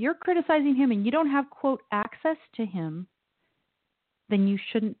him. If you're criticizing him and you don't have, quote, access to him, then you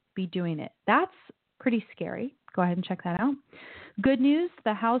shouldn't be doing it. That's pretty scary. Go ahead and check that out. Good news,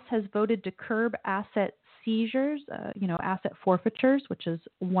 the House has voted to curb asset seizures, asset forfeitures, which is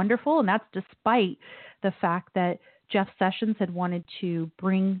wonderful. And that's despite the fact that Jeff Sessions had wanted to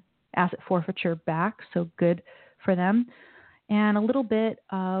bring asset forfeiture back, so good for them. And a little bit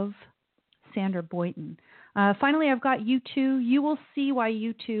of Sandra Boynton. Finally, I've got U2. You will see why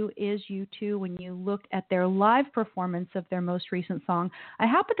U2 is U2 when you look at their live performance of their most recent song. I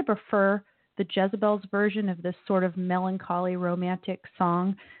happen to prefer the Jezebels version of this sort of melancholy romantic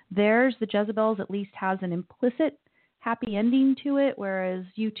song. Theirs, the Jezebels, at least has an implicit happy ending to it, whereas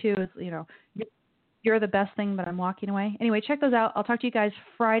U2 is, you're the best thing, but I'm walking away. Anyway, check those out. I'll talk to you guys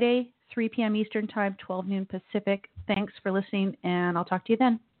Friday, 3 p.m. Eastern Time, 12 noon Pacific. Thanks for listening, and I'll talk to you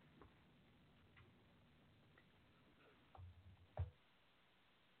then.